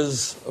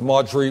years,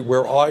 Marjorie,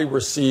 where I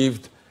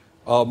received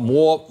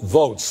more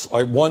votes,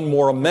 I won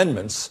more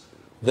amendments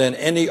than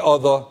any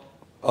other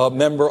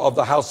member of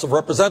the House of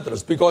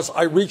Representatives because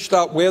I reached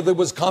out where there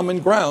was common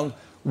ground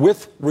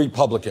with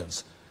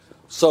Republicans.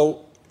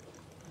 So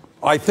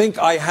I think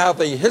I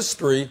have a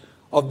history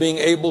of being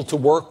able to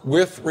work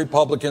with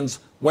Republicans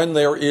when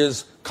there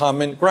is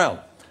common ground.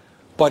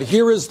 But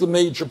here is the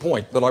major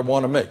point that I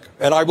want to make,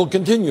 and I will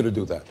continue to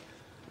do that.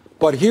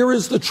 But here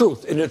is the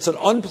truth, and it's an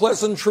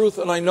unpleasant truth,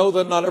 and I know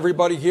that not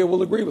everybody here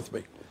will agree with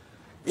me.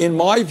 In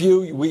my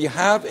view, we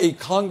have a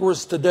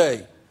Congress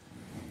today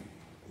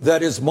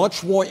that is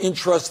much more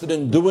interested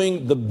in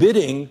doing the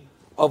bidding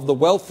of the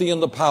wealthy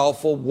and the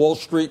powerful, Wall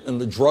Street and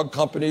the drug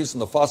companies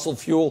and the fossil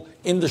fuel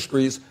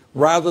industries,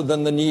 rather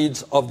than the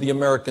needs of the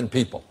American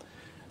people.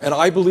 And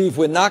I believe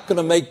we're not going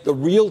to make the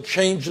real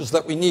changes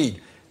that we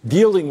need,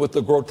 dealing with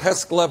the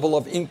grotesque level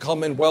of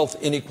income and wealth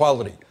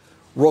inequality,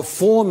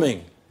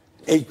 reforming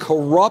a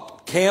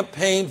corrupt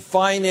campaign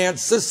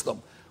finance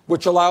system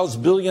which allows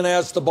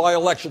billionaires to buy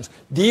elections,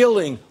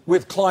 dealing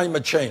with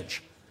climate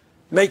change,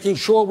 making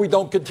sure we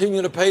don't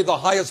continue to pay the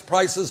highest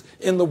prices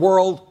in the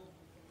world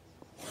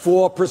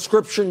for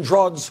prescription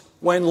drugs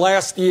when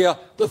last year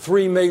the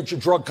three major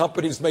drug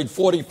companies made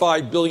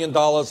 $45 billion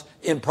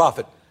in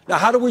profit. Now,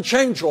 how do we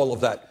change all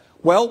of that?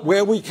 Well,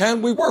 where we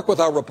can, we work with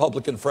our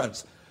Republican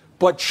friends.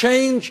 But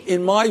change,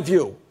 in my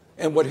view,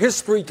 and what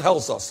history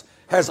tells us,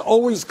 has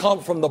always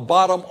come from the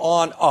bottom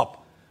on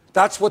up.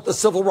 That's what the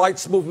civil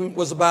rights movement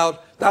was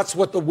about. That's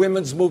what the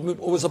women's movement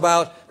was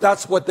about.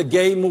 That's what the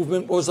gay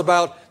movement was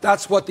about.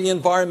 That's what the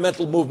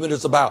environmental movement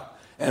is about.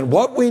 And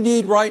what we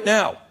need right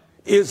now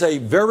is a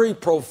very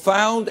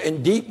profound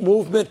and deep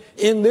movement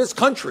in this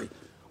country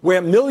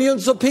where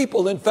millions of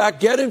people, in fact,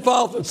 get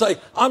involved and say,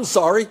 I'm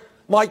sorry,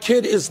 my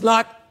kid is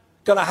not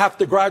going to have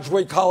to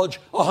graduate college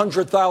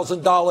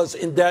 $100,000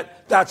 in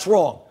debt. That's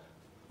wrong.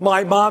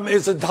 My mom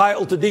is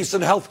entitled to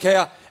decent health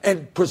care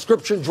and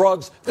prescription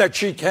drugs that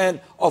she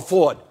can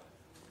afford.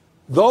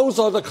 Those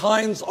are the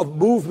kinds of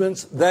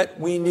movements that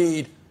we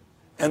need,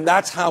 and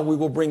that's how we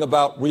will bring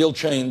about real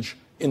change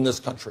in this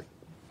country.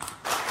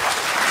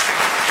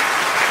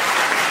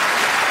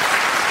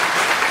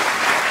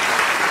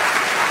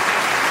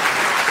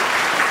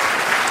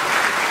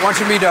 I want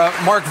you to meet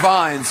Mark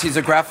Vines. He's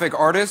a graphic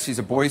artist. He's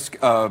a Boy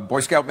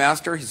Scout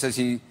master. He says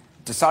he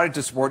decided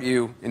to support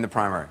you in the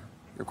primary.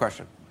 Your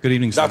question. Good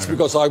evening, Senator. That's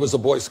because I was a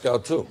Boy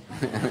Scout, too.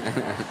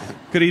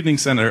 Good evening,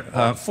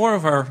 Senator. 4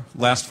 of our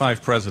last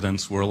 5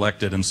 presidents were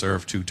elected and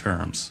served 2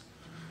 terms.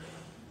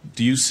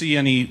 Do you see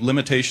any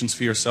limitations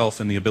for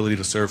yourself in the ability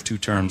to serve 2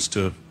 terms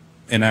to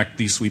enact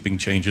these sweeping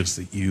changes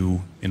that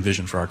you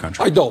envision for our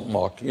country? I don't,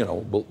 Mark. You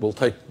know, we'll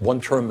take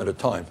 1 term at a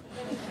time.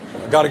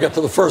 Got to get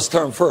to the first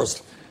term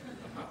first.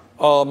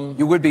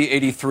 You would be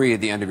 83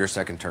 at the end of your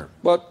 2nd term.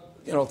 But,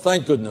 you know,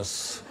 thank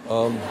goodness.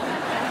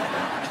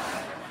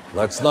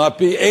 Let's not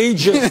be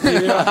ageist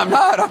here. I'm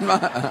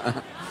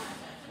not.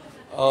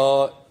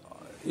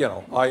 You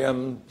know, I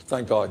am,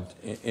 thank God,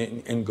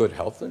 in good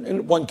health.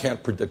 And one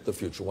can't predict the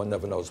future. One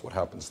never knows what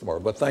happens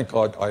tomorrow. But thank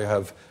God I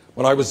have,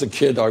 when I was a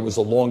kid, I was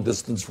a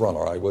long-distance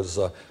runner. I was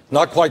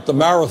not quite the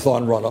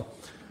marathon runner,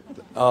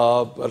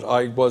 but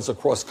I was a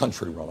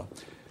cross-country runner.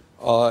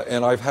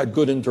 And I've had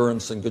good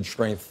endurance and good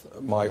strength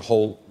my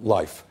whole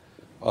life.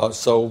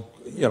 So,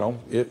 you know,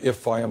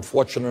 if I am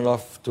fortunate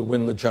enough to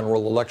win the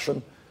general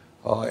election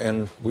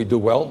and we do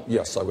well,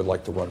 yes, I would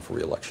like to run for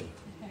re-election.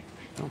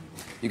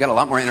 You got a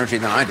lot more energy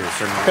than I do,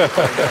 certainly.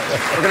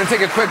 We're going to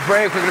take a quick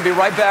break. We're going to be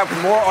right back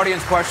with more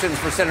audience questions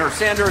for Senator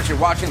Sanders. You're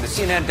watching the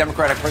CNN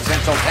Democratic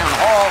Presidential Town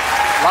Hall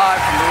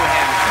live from New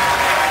Hampshire.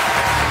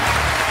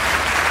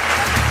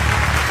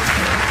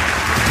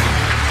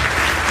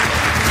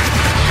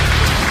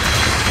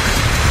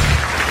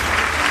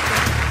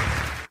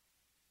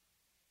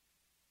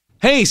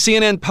 Hey,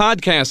 CNN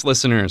podcast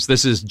listeners,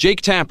 this is Jake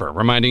Tapper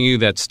reminding you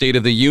that State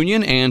of the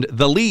Union and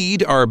The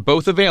Lead are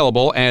both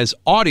available as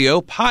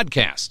audio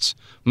podcasts.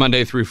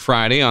 Monday through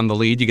Friday on The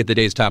Lead, you get the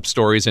day's top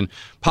stories in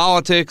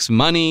politics,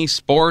 money,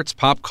 sports,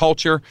 pop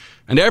culture.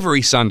 And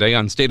every Sunday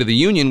on State of the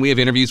Union, we have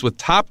interviews with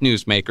top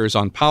newsmakers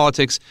on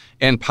politics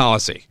and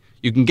policy.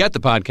 You can get the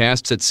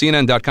podcasts at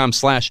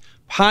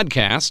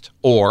cnn.com/podcast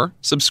or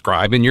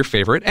subscribe in your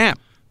favorite app.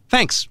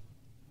 Thanks.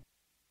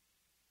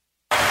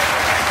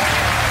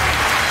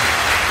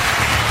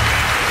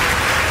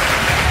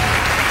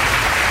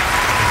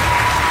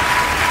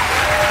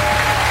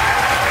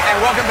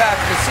 Welcome back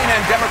to the CNN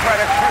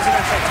Democratic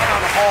Presidential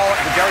Town Hall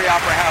at the Derry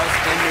Opera House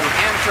in New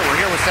Hampshire. We're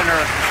here with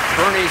Senator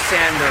Bernie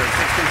Sanders.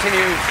 Let's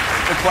continue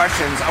the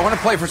questions. I want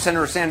to play for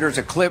Senator Sanders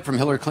a clip from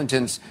Hillary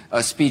Clinton's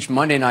speech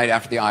Monday night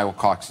after the Iowa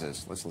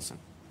caucuses. Let's listen.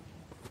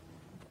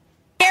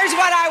 Here's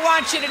what I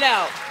want you to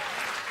know.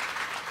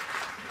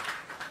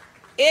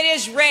 It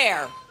is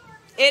rare.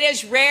 It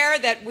is rare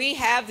that we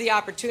have the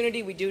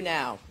opportunity we do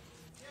now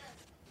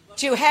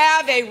to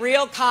have a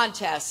real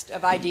contest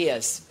of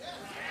ideas,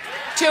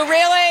 to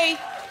really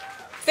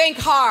think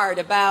hard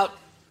about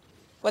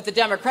what the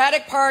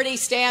Democratic Party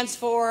stands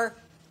for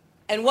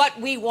and what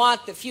we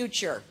want the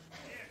future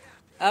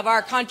of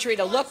our country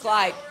to look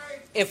like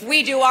if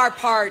we do our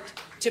part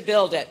to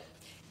build it.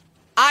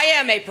 I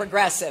am a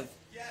progressive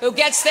who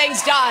gets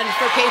things done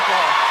for people.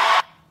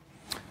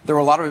 There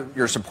were a lot of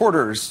your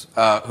supporters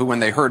who, when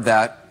they heard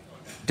that,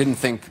 didn't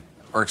think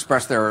or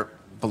express their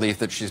belief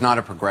that she's not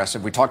a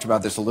progressive. We talked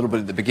about this a little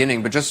bit at the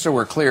beginning, but just so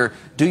we're clear,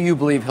 do you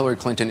believe Hillary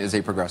Clinton is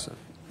a progressive?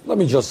 Let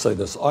me just say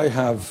this. I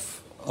have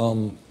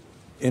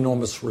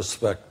enormous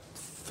respect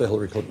for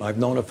Hillary Clinton. I've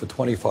known her for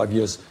 25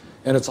 years,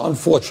 and it's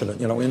unfortunate,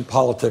 in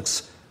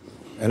politics,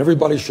 and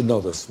everybody should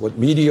know this, what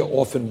media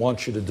often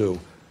wants you to do,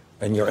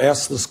 and you're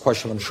asked this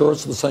question, I'm sure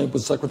it's the same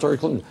with Secretary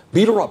Clinton,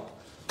 beat her up.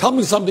 Tell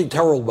me something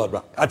terrible about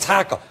her.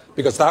 Attack her,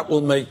 because that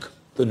will make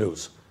the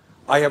news.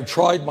 I have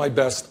tried my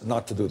best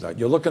not to do that.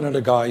 You're looking at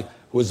a guy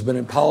who has been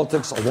in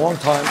politics a long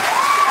time.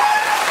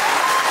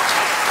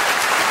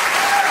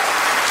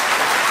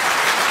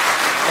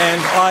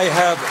 And I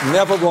have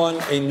never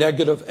run a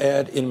negative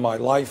ad in my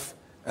life,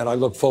 and I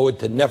look forward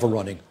to never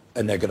running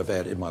a negative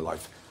ad in my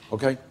life.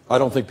 Okay? I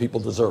don't think people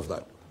deserve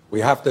that.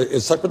 We have to,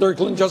 as Secretary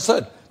Clinton just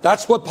said,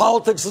 that's what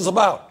politics is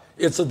about.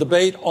 It's a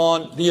debate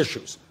on the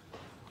issues.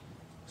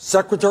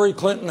 Secretary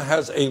Clinton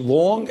has a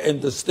long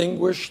and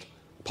distinguished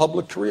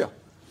public career.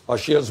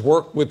 She has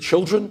worked with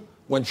children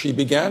when she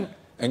began,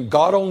 and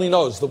God only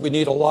knows that we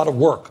need a lot of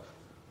work,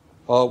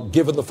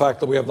 given the fact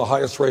that we have the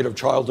highest rate of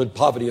childhood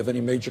poverty of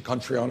any major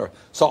country on earth.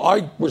 So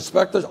I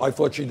respect her. I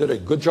thought she did a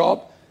good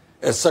job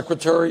as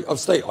Secretary of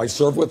State. I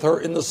served with her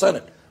in the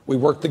Senate. We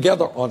worked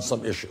together on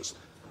some issues.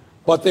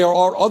 But there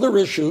are other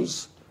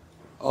issues,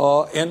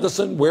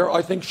 Anderson, where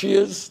I think she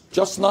is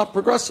just not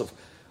progressive.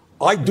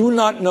 I do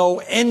not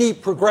know any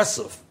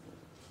progressive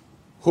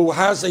who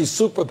has a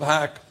super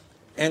PAC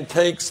and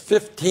takes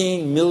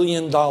 $15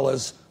 million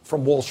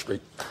from Wall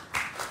Street.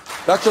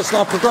 That's just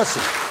not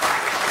progressive.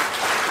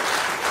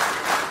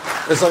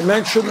 As I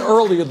mentioned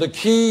earlier, the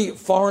key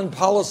foreign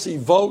policy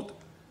vote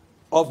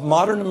of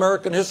modern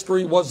American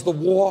history was the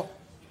war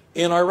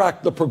in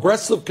Iraq. The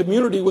progressive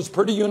community was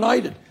pretty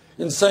united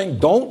in saying,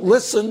 don't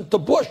listen to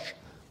Bush,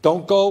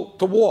 don't go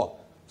to war.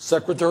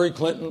 Secretary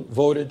Clinton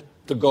voted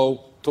to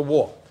go to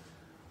war.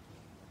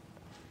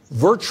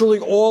 Virtually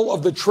all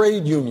of the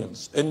trade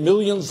unions and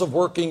millions of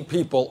working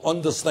people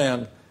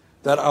understand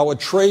that our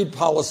trade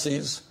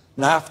policies,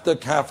 NAFTA,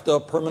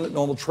 CAFTA, permanent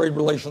normal trade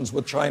relations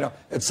with China,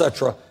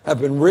 etc.,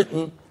 have been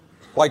written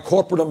by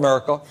corporate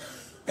America,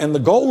 and the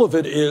goal of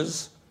it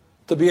is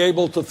to be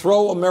able to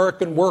throw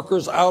American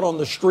workers out on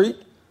the street,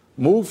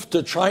 move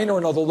to China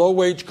and other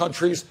low-wage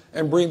countries,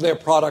 and bring their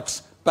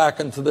products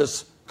back into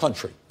this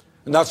country.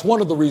 And that's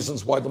one of the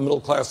reasons why the middle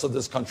class of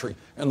this country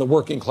and the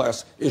working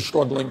class is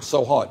struggling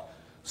so hard.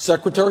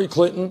 Secretary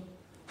Clinton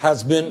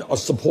has been a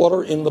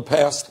supporter in the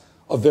past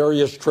of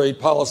various trade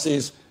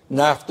policies,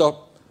 NAFTA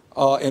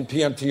and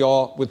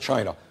PMTR with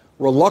China.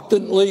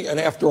 Reluctantly, and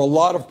after a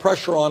lot of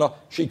pressure on her,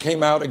 she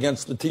came out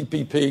against the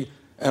TPP,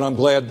 and I'm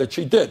glad that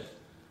she did.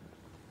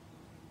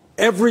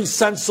 Every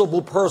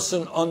sensible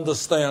person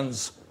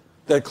understands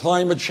that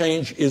climate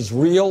change is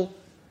real,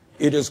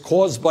 it is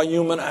caused by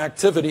human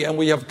activity, and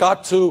we have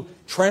got to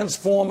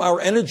transform our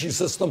energy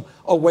system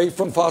away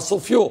from fossil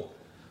fuel.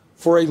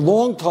 For a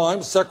long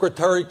time,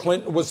 Secretary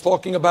Clinton was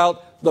talking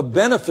about the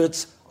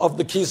benefits of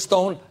the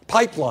Keystone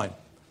Pipeline.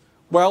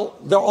 Well,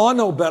 there are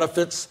no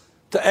benefits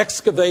to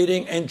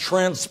excavating and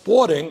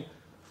transporting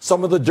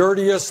some of the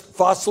dirtiest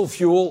fossil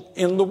fuel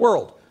in the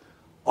world.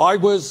 I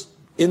was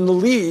in the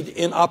lead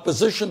in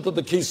opposition to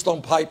the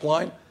Keystone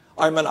Pipeline.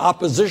 I'm in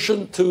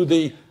opposition to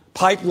the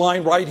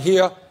pipeline right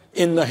here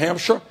in New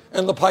Hampshire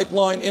and the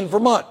pipeline in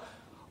Vermont.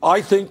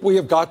 I think we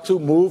have got to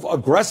move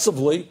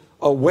aggressively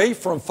away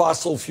from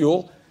fossil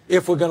fuel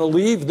if we're going to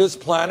leave this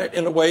planet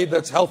in a way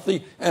that's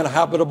healthy and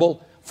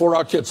habitable for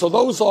our kids. So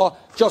those are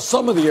just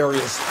some of the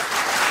areas.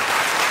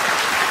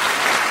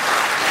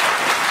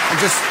 And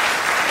just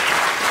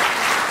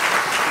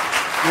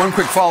one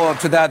quick follow-up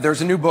to that.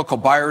 There's a new book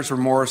called Buyer's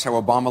Remorse, How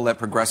Obama Let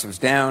Progressives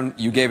Down.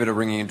 You gave it a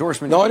ringing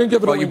endorsement. No, I didn't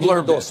give it a ringing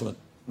endorsement.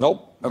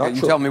 Nope. Okay,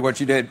 you tell me what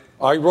you did.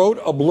 I wrote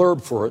a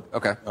blurb for it.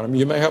 Okay.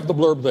 You may have the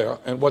blurb there.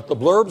 And what the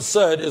blurb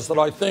said is that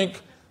I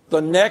think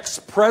the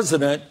next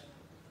president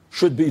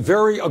should be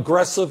very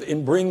aggressive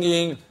in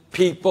bringing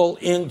people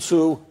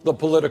into the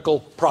political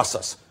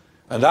process.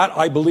 And that,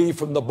 I believe,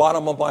 from the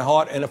bottom of my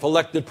heart, and if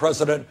elected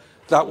president,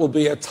 that will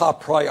be a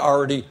top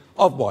priority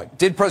of mine.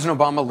 Did President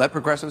Obama let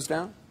progressives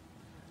down?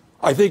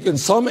 I think in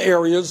some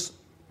areas,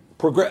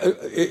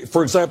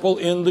 For example,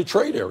 in the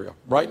trade area.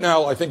 Right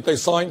now, I think they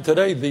signed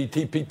today the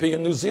TPP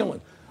in New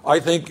Zealand. I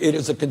think it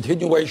is a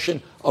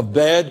continuation of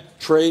bad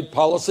trade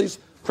policies.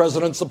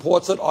 President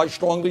supports it. I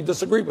strongly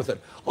disagree with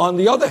it. On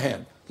the other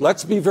hand,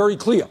 let's be very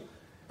clear.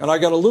 And I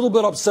got a little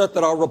bit upset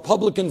that our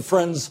Republican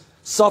friends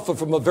suffer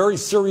from a very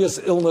serious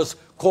illness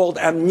called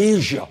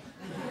amnesia.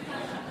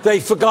 They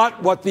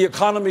forgot what the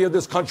economy of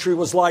this country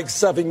was like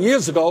 7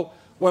 years ago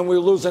when we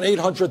were losing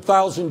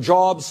 800,000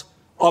 jobs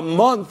a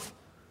month,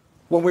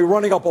 when we were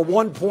running up a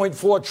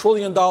 $1.4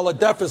 trillion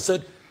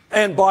deficit,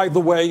 and by the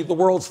way, the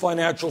world's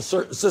financial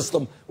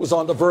system was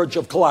on the verge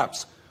of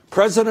collapse.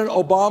 President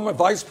Obama,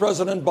 Vice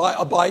President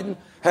Biden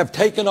have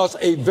taken us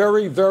a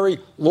very, very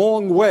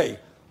long way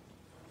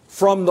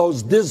from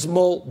those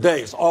dismal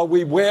days. Are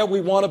we where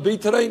we want to be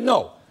today?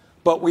 No.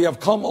 But we have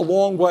come a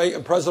long way,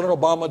 and President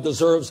Obama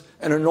deserves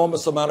an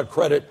enormous amount of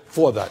credit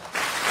for that.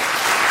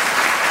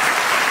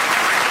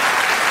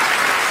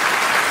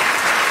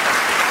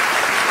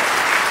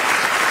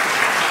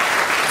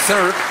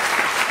 Senator,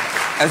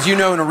 as you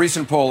know, in a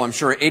recent poll, I'm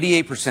sure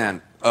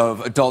 88% of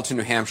adults in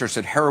New Hampshire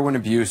said heroin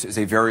abuse is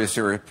a very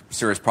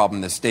serious problem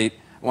in the state.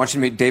 I want you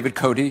to meet David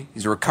Cody.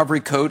 He's a recovery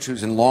coach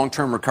who's in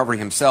long-term recovery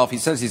himself. He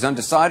says he's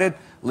undecided,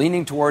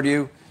 leaning toward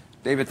you.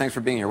 David, thanks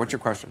for being here. What's your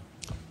question?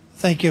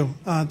 Thank you.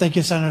 Thank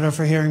you, Senator,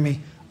 for hearing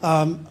me.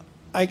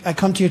 I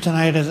come to you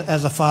tonight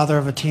as a father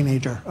of a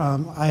teenager.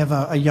 I have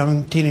a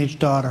young teenage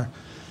daughter.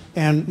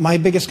 And my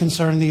biggest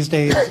concern these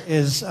days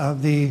is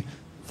the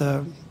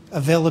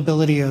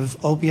availability of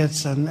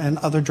opiates and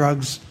other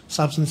drugs,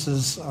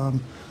 substances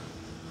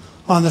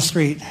on the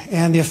street,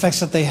 and the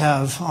effects that they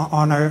have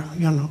on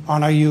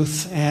our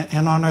youth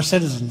and on our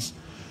citizens.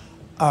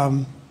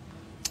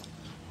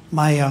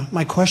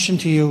 My question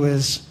to you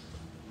is,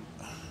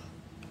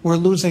 we're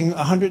losing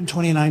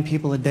 129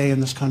 people a day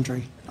in this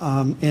country.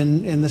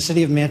 In the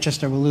city of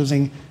Manchester, we're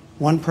losing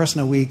one person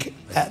a week.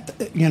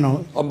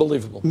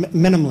 Unbelievable.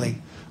 Minimally.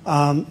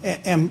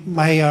 And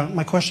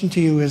my question to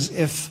you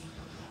is,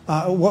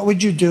 what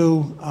would you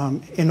do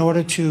in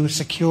order to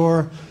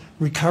secure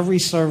recovery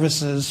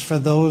services for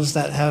those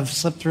that have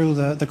slipped through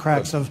the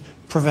cracks of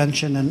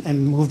prevention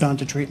and moved on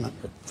to treatment?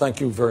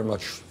 Thank you very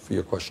much for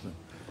your question.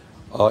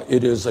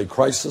 It is a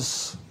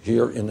crisis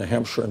here in New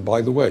Hampshire, and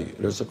by the way,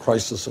 it is a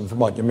crisis in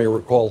Vermont. You may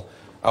recall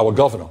our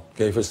governor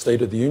gave his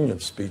State of the Union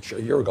speech a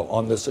year ago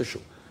on this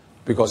issue,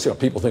 because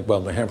people think,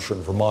 well, New Hampshire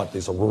and Vermont,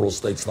 these are rural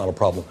states, not a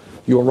problem.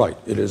 You're right,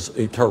 it is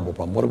a terrible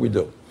problem. What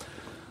do?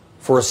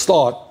 For a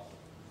start,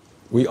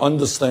 we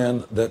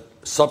understand that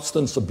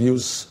substance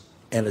abuse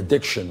and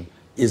addiction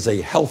is a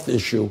health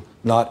issue,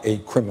 not a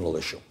criminal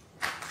issue.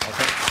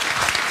 Okay?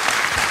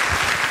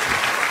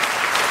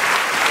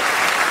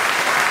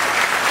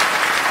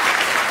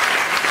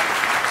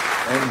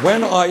 And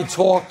when I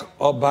talk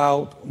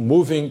about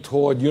moving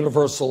toward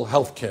universal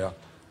health care,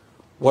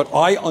 what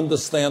I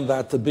understand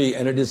that to be,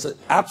 and it is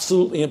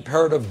absolutely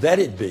imperative that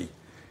it be,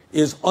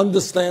 is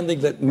understanding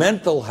that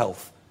mental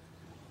health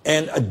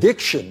and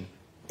addiction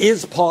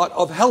is part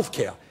of health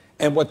care.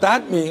 And what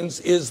that means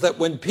is that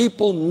when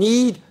people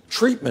need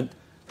treatment,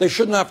 they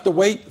shouldn't have to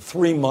wait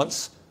 3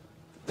 months.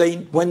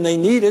 When they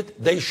need it,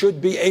 they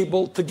should be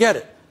able to get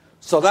it.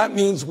 So that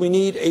means we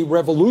need a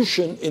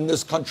revolution in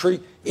this country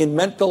in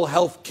mental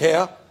health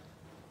care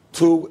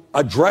to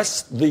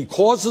address the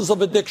causes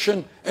of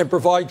addiction and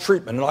provide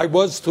treatment. And I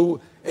was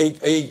to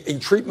a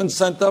treatment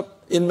center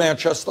in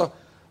Manchester,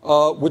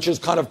 which is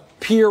kind of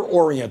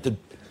peer-oriented.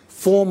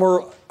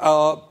 Former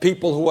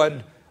people who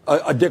had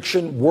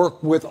addiction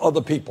work with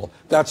other people.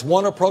 That's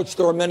one approach.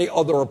 There are many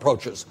other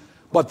approaches.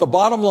 But the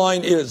bottom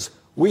line is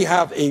we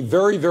have a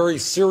very, very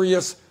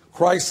serious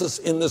crisis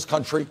in this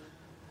country,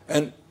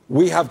 and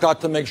we have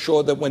got to make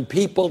sure that when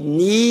people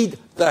need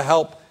the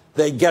help,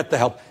 they get the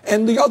help.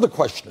 And the other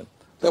question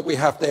that we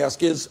have to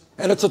ask is,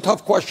 and it's a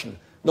tough question,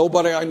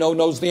 nobody I know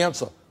knows the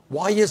answer,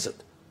 why is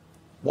it?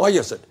 Why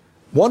is it?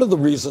 One of the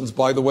reasons,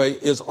 by the way,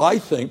 is I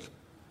think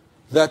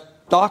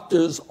that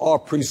doctors are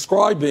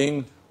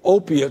prescribing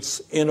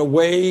opiates in a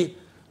way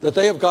that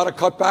they have got to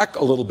cut back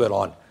a little bit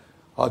on.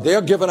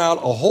 They're giving out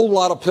a whole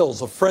lot of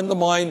pills. A friend of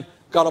mine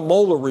got a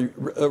molar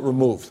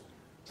removed.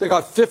 They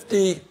got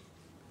 50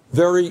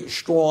 very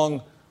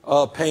strong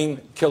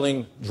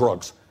pain-killing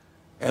drugs.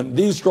 And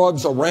these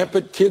drugs are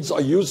rampant. Kids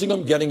are using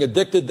them, getting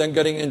addicted, then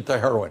getting into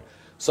heroin.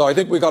 So I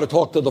think we've got to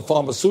talk to the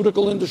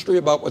pharmaceutical industry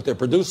about what they're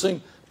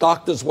producing,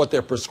 doctors what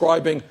they're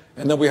prescribing,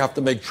 and then we have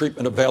to make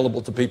treatment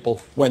available to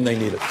people when they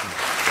need it.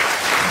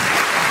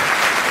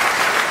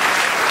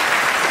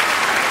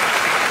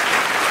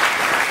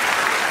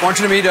 I want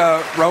you to meet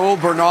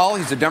Raul Bernal.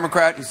 He's a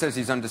Democrat. He says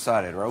he's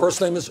undecided. Raul? First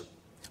name is?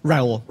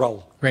 Raul.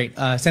 Raul. Great.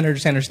 Senator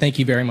Sanders, thank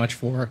you very much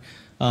for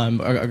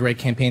a great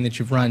campaign that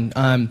you've run.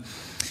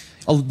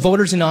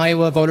 Voters in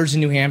Iowa, voters in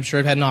New Hampshire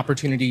have had an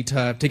opportunity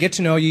to get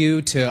to know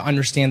you, to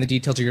understand the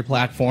details of your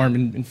platform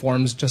in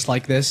forums just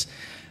like this.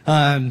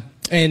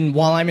 And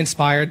while I'm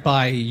inspired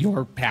by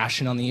your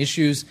passion on the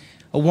issues,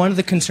 One of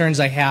the concerns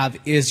I have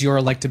is your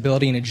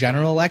electability in a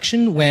general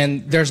election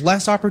when there's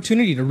less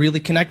opportunity to really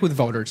connect with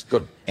voters.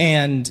 Good.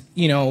 And,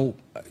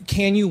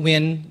 can you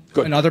win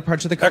in other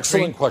parts of the country?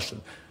 Excellent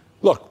question.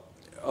 Look,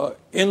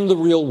 in the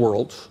real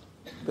world,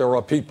 there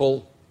are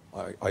people,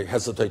 I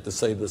hesitate to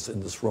say this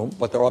in this room,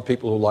 but there are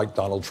people who like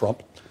Donald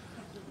Trump.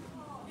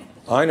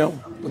 I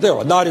know. There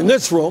are. Not in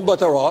this room, but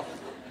there are.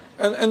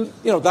 And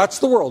that's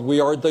the world. We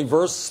are a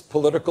diverse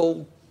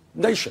political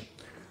nation.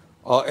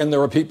 And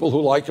there are people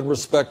who like and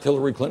respect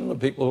Hillary Clinton and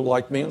people who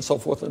like me and so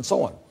forth and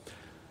so on.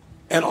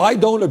 And I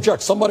don't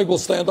object. Somebody will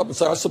stand up and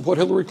say, I support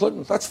Hillary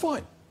Clinton. That's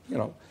fine.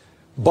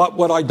 But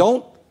what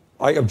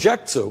I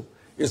object to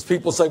is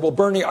people say, well,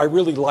 Bernie, I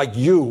really like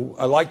you.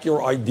 I like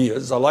your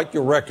ideas. I like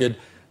your record.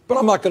 But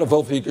I'm not going to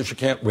vote for you because you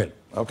can't win.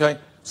 Okay?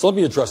 So let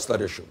me address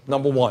that issue.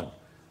 Number one,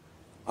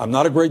 I'm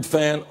not a great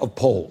fan of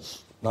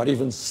polls, not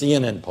even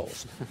CNN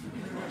polls.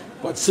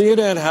 But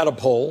CNN had a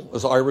poll,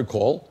 as I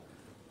recall,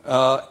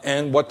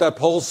 and what that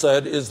poll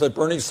said is that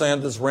Bernie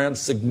Sanders ran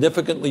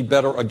significantly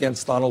better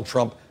against Donald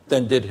Trump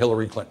than did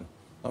Hillary Clinton.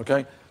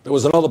 Okay? There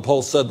was another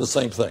poll said the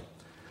same thing.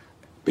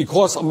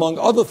 Because, among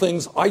other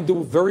things, I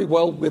do very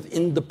well with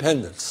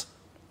independents.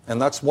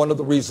 And that's one of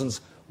the reasons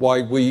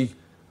why we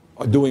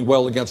are doing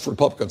well against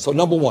Republicans. So,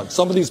 number one,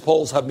 some of these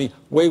polls have me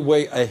way,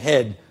 way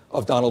ahead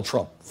of Donald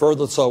Trump,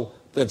 further so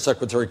than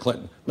Secretary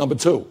Clinton. Number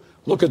two,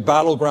 look at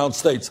battleground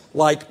states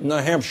like New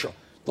Hampshire.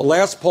 The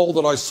last poll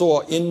that I saw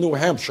in New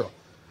Hampshire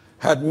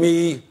had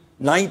me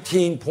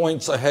 19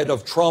 points ahead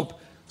of Trump,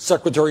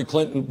 Secretary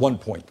Clinton 1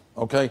 point.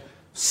 Okay?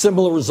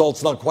 Similar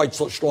results, not quite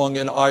so strong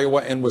in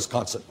Iowa and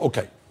Wisconsin.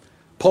 Okay.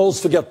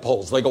 Polls, forget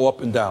polls. They go up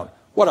and down.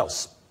 What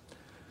else?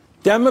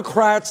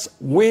 Democrats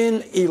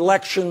win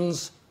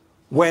elections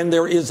when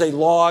there is a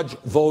large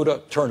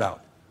voter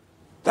turnout.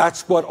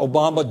 That's what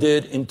Obama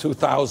did in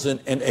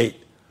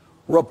 2008.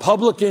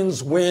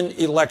 Republicans win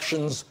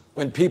elections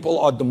when people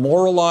are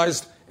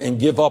demoralized and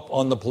give up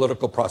on the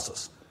political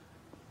process.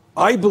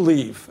 I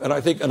believe, and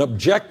I think an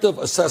objective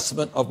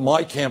assessment of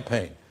my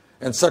campaign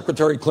and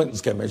Secretary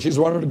Clinton's campaign, she's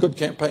running a good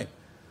campaign,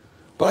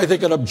 but I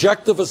think an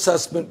objective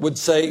assessment would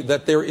say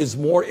that there is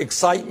more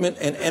excitement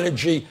and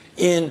energy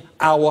in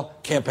our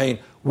campaign.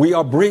 We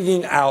are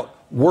bringing out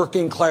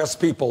working class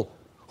people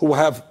who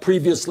have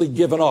previously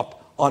given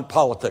up on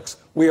politics.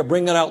 We are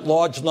bringing out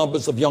large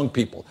numbers of young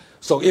people.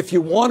 So if you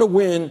want to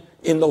win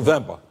in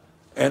November,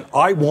 and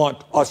I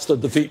want us to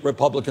defeat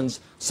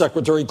Republicans,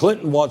 Secretary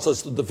Clinton wants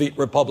us to defeat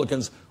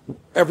Republicans,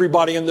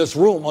 everybody in this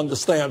room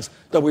understands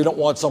that we don't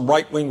want some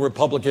right-wing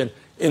Republican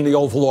in the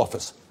Oval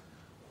Office.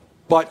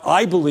 But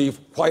I believe,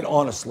 quite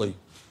honestly,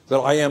 that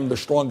I am the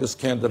strongest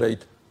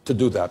candidate to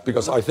do that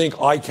because I think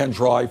I can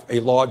drive a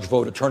large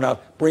voter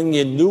turnout, bringing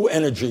in new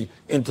energy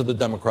into the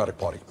Democratic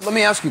Party. Let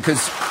me ask you,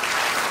 because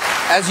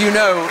as you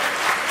know,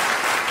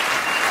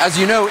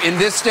 in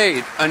this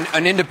state,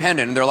 an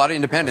independent, and there are a lot of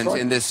independents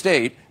in this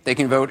state, they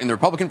can vote in the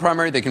Republican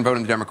primary, they can vote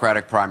in the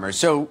Democratic primary.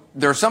 So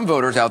there are some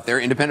voters out there,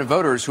 independent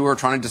voters, who are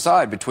trying to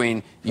decide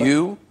between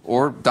you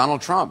or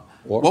Donald Trump.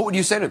 What would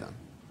you say to them?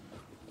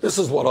 This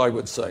is what I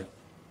would say.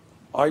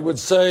 I would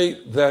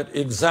say that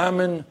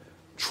examine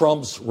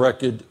Trump's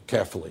record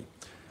carefully.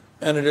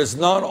 And it is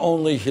not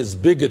only his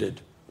bigoted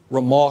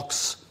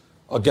remarks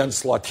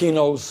against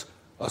Latinos,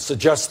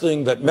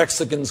 suggesting that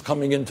Mexicans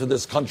coming into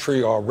this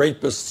country are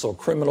rapists or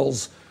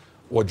criminals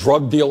or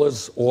drug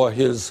dealers, or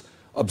his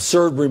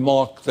absurd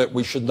remark that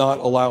we should not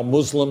allow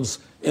Muslims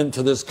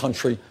into this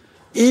country.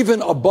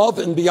 Even above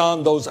and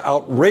beyond those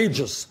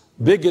outrageous,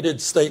 bigoted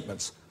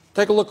statements,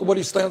 take a look at what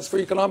he stands for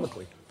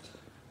economically.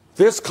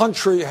 This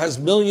country has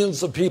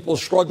millions of people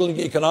struggling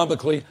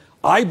economically.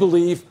 I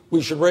believe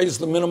we should raise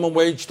the minimum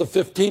wage to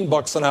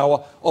 $15 an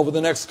hour over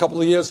the next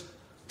couple of years.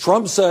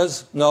 Trump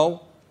says,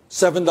 no,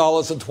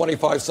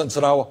 $7.25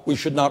 an hour. We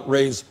should not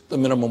raise the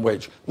minimum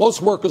wage.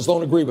 Most workers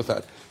don't agree with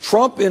that.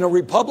 Trump, in a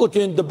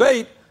Republican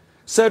debate,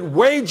 said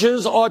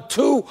wages are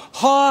too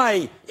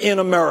high in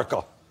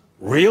America.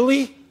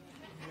 Really?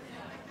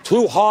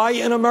 Too high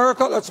in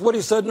America? That's what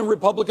he said in a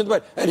Republican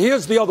debate. And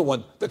here's the other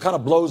one that kind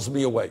of blows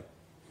me away.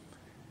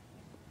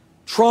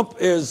 Trump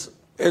is,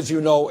 as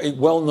you know, a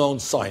well-known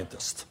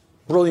scientist,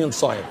 brilliant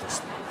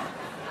scientist.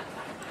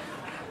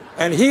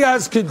 And he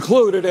has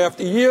concluded,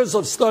 after years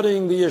of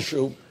studying the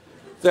issue,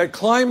 that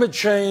climate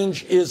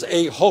change is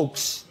a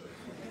hoax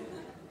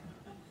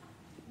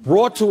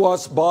brought to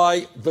us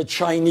by the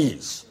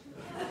Chinese.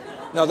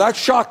 Now, that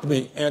shocked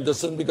me,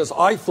 Anderson, because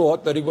I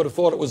thought that he would have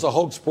thought it was a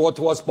hoax brought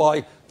to us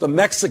by the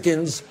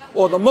Mexicans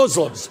or the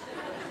Muslims.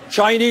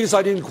 Chinese,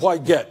 I didn't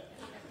quite get.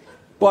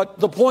 But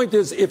the point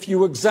is, if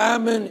you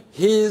examine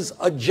his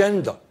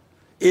agenda,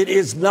 it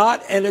is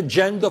not an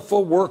agenda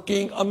for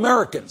working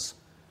Americans.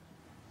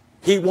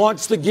 He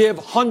wants to give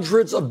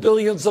hundreds of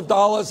billions of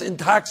dollars in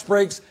tax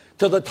breaks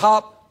to the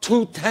top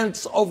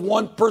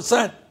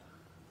 0.2%.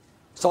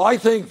 So I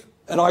think,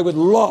 and I would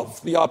love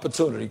the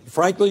opportunity,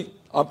 frankly,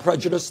 I'm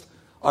prejudiced.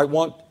 I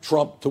want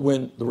Trump to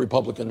win the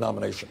Republican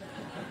nomination.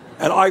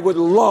 And I would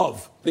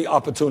love the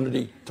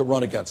opportunity to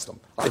run against him.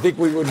 I think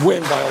we would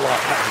win by a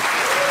lot.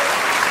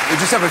 We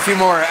just have a few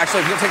more.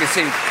 Actually, if you'll take a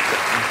seat.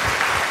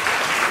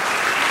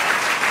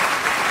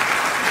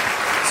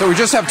 So we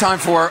just have time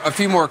for a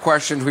few more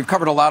questions. We've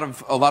covered a lot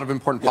of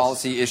important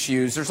policy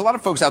issues. There's a lot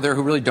of folks out there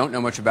who really don't know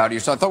much about you,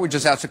 so I thought we'd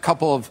just ask a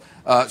couple of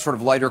sort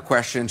of lighter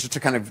questions just to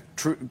kind of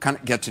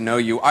get to know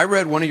you. I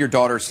read one of your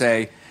daughters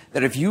say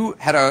that if you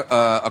had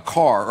a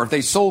car, or if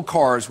they sold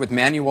cars with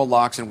manual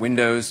locks and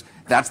windows,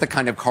 that's the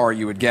kind of car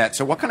you would get.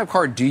 So what kind of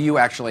car do you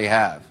actually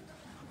have?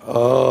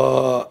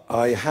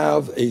 I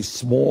have a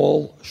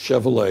small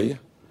Chevrolet.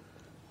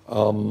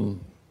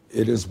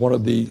 It is one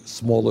of the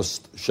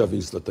smallest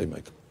Chevys that they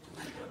make.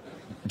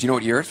 Do you know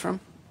what year it's from?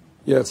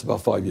 Yeah, it's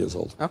about 5 years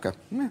old. Okay,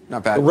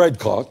 not bad. A red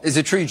car. Is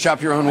it true you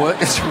chop your own wood?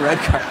 It's a red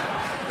car.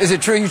 Is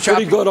it true you chop?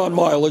 Pretty good on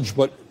mileage,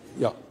 but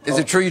yeah. Is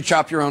it true you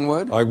chop your own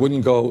wood? I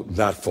wouldn't go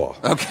that far.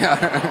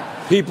 Okay.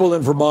 People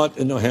in Vermont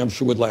and New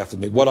Hampshire would laugh at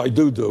me. What I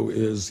do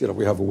is,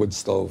 we have a wood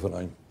stove,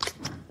 and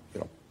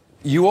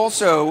You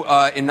also,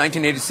 in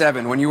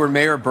 1987, when you were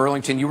mayor of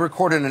Burlington, you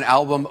recorded an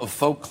album of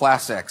folk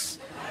classics.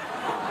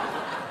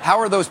 How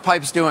are those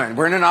pipes doing?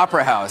 We're in an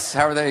opera house.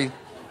 How are they?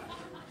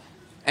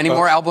 Any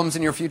more albums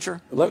in your future?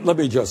 Let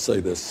me just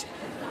say this.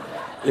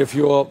 If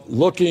you're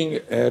looking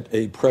at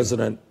a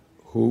president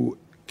who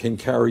can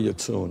carry a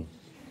tune,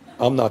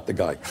 I'm not the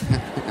guy.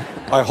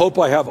 I hope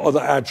I have other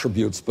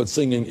attributes, but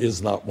singing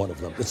is not one of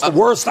them. It's the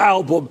worst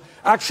album.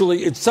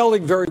 Actually, it's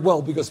selling very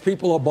well because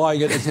people are buying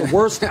it. It's the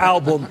worst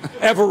album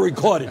ever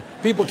recorded.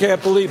 People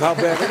can't believe how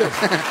bad it is.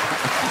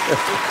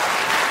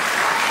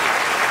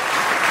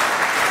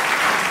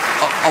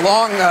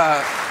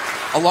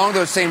 Along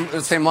those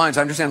same lines,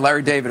 I understand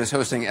Larry David is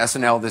hosting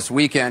SNL this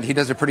weekend. He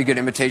does a pretty good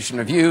imitation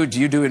of you. Do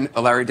you do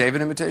a Larry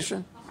David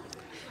imitation?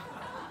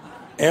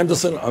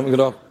 Anderson,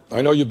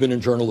 I know you've been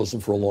in journalism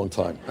for a long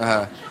time.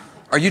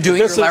 Are you doing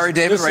your Larry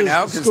David right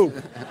now?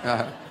 Scoop.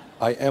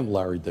 I am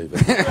Larry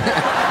David.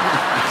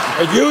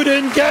 And you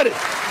didn't get it.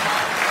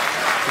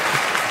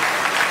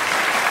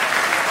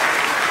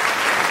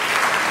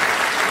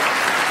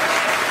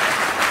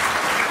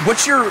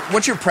 What's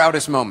your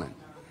proudest moment?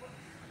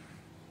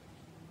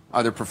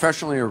 Either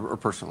professionally or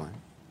personally?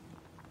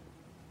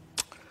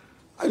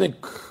 I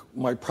think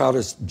my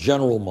proudest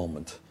general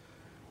moment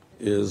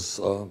is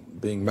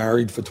being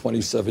married for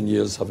 27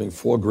 years, having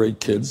 4 great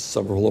kids,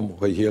 several of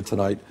them are here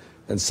tonight,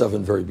 and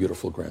 7 very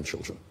beautiful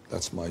grandchildren.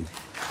 That's my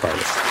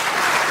proudest.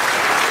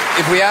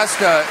 If we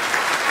asked,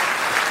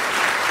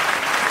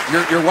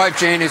 your wife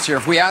Jane is here.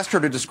 If we asked her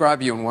to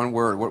describe you in one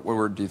word, what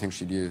word do you think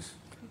she'd use?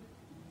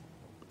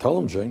 Tell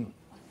them, Jane.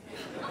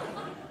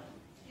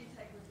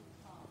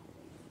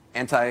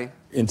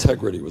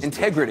 Integrity was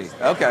Integrity.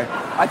 Okay.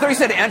 I thought you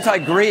said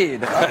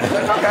anti-greed.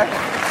 Okay.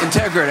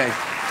 Integrity.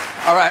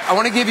 All right. I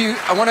want to give you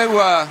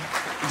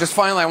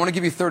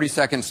 30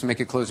 seconds to make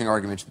a closing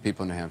argument to the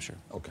people in New Hampshire.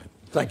 Okay.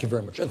 Thank you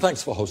very much. And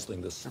thanks for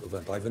hosting this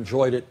event. I've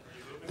enjoyed it.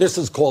 This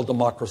is called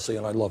democracy,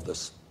 and I love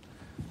this.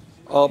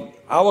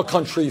 Our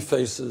country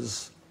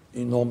faces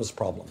enormous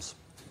problems.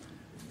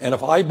 And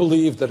if I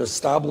believe that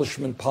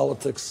establishment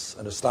politics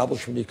and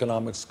establishment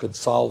economics could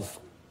solve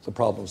the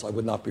problems, I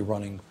would not be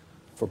running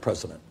for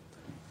president.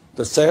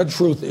 The sad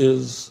truth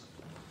is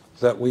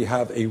that we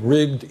have a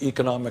rigged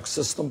economic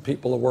system.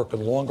 People are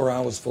working longer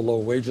hours for low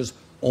wages.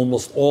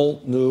 Almost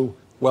all new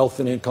wealth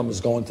and income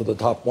is going to the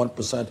top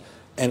 1%.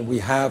 And we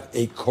have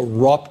a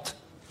corrupt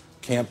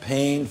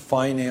campaign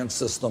finance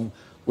system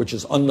which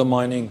is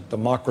undermining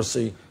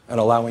democracy and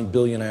allowing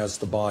billionaires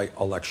to buy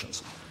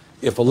elections.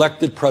 If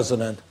elected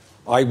president,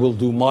 I will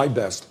do my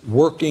best,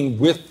 working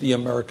with the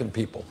American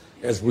people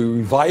as we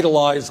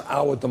revitalize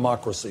our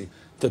democracy,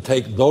 to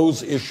take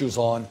those issues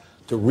on,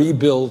 to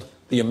rebuild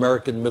the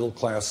American middle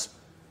class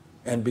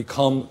and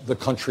become the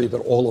country that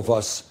all of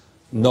us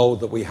know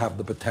that we have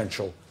the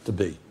potential to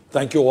be.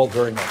 Thank you all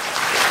very much.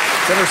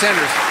 Senator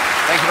Sanders,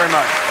 thank you very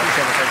much.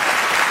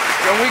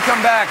 When we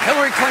come back,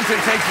 Hillary Clinton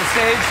takes the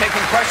stage,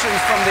 taking questions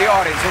from the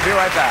audience. We'll be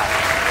right back.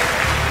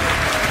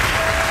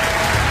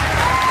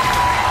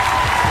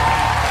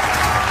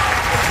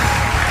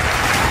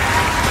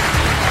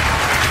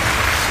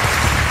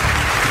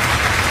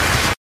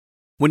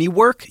 When you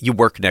work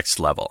next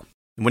level.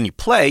 And when you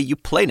play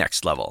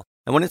next level.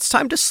 And when it's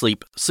time to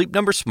sleep, Sleep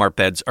Number smart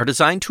beds are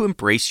designed to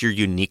embrace your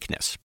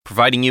uniqueness,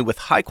 providing you with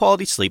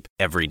high-quality sleep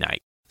every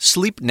night.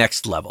 Sleep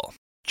next level.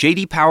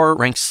 J.D. Power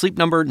ranks Sleep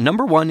Number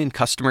 #1 in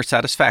customer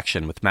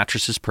satisfaction with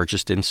mattresses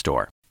purchased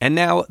in-store. And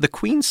now, the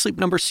Queen Sleep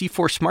Number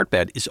C4 smart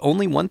bed is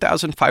only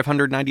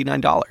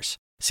 $1,599.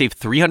 Save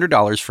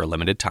 $300 for a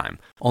limited time,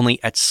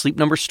 only at Sleep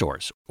Number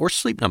stores or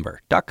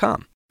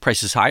sleepnumber.com.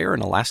 Prices higher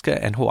in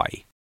Alaska and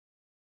Hawaii.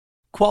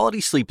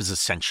 Quality sleep is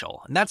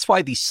essential, and that's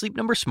why the Sleep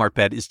Number smart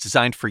bed is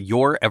designed for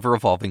your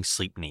ever-evolving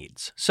sleep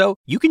needs. So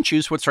you can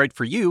choose what's right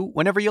for you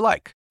whenever you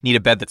like. Need a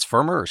bed that's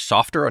firmer or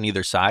softer on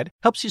either side?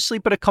 Helps you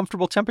sleep at a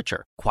comfortable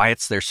temperature.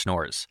 Quiets their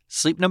snores.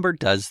 Sleep Number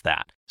does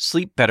that.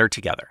 Sleep better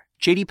together.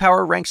 JD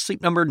Power ranks Sleep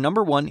Number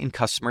number 1 in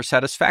customer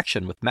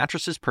satisfaction with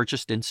mattresses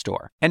purchased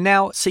in-store. And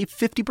now, save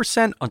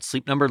 50% on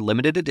Sleep Number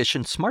limited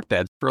edition smart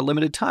beds for a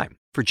limited time.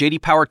 For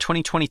JD Power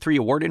 2023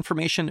 award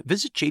information,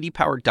 visit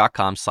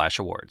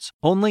jdpower.com/awards.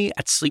 Only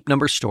at Sleep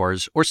Number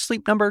stores or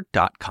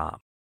sleepnumber.com.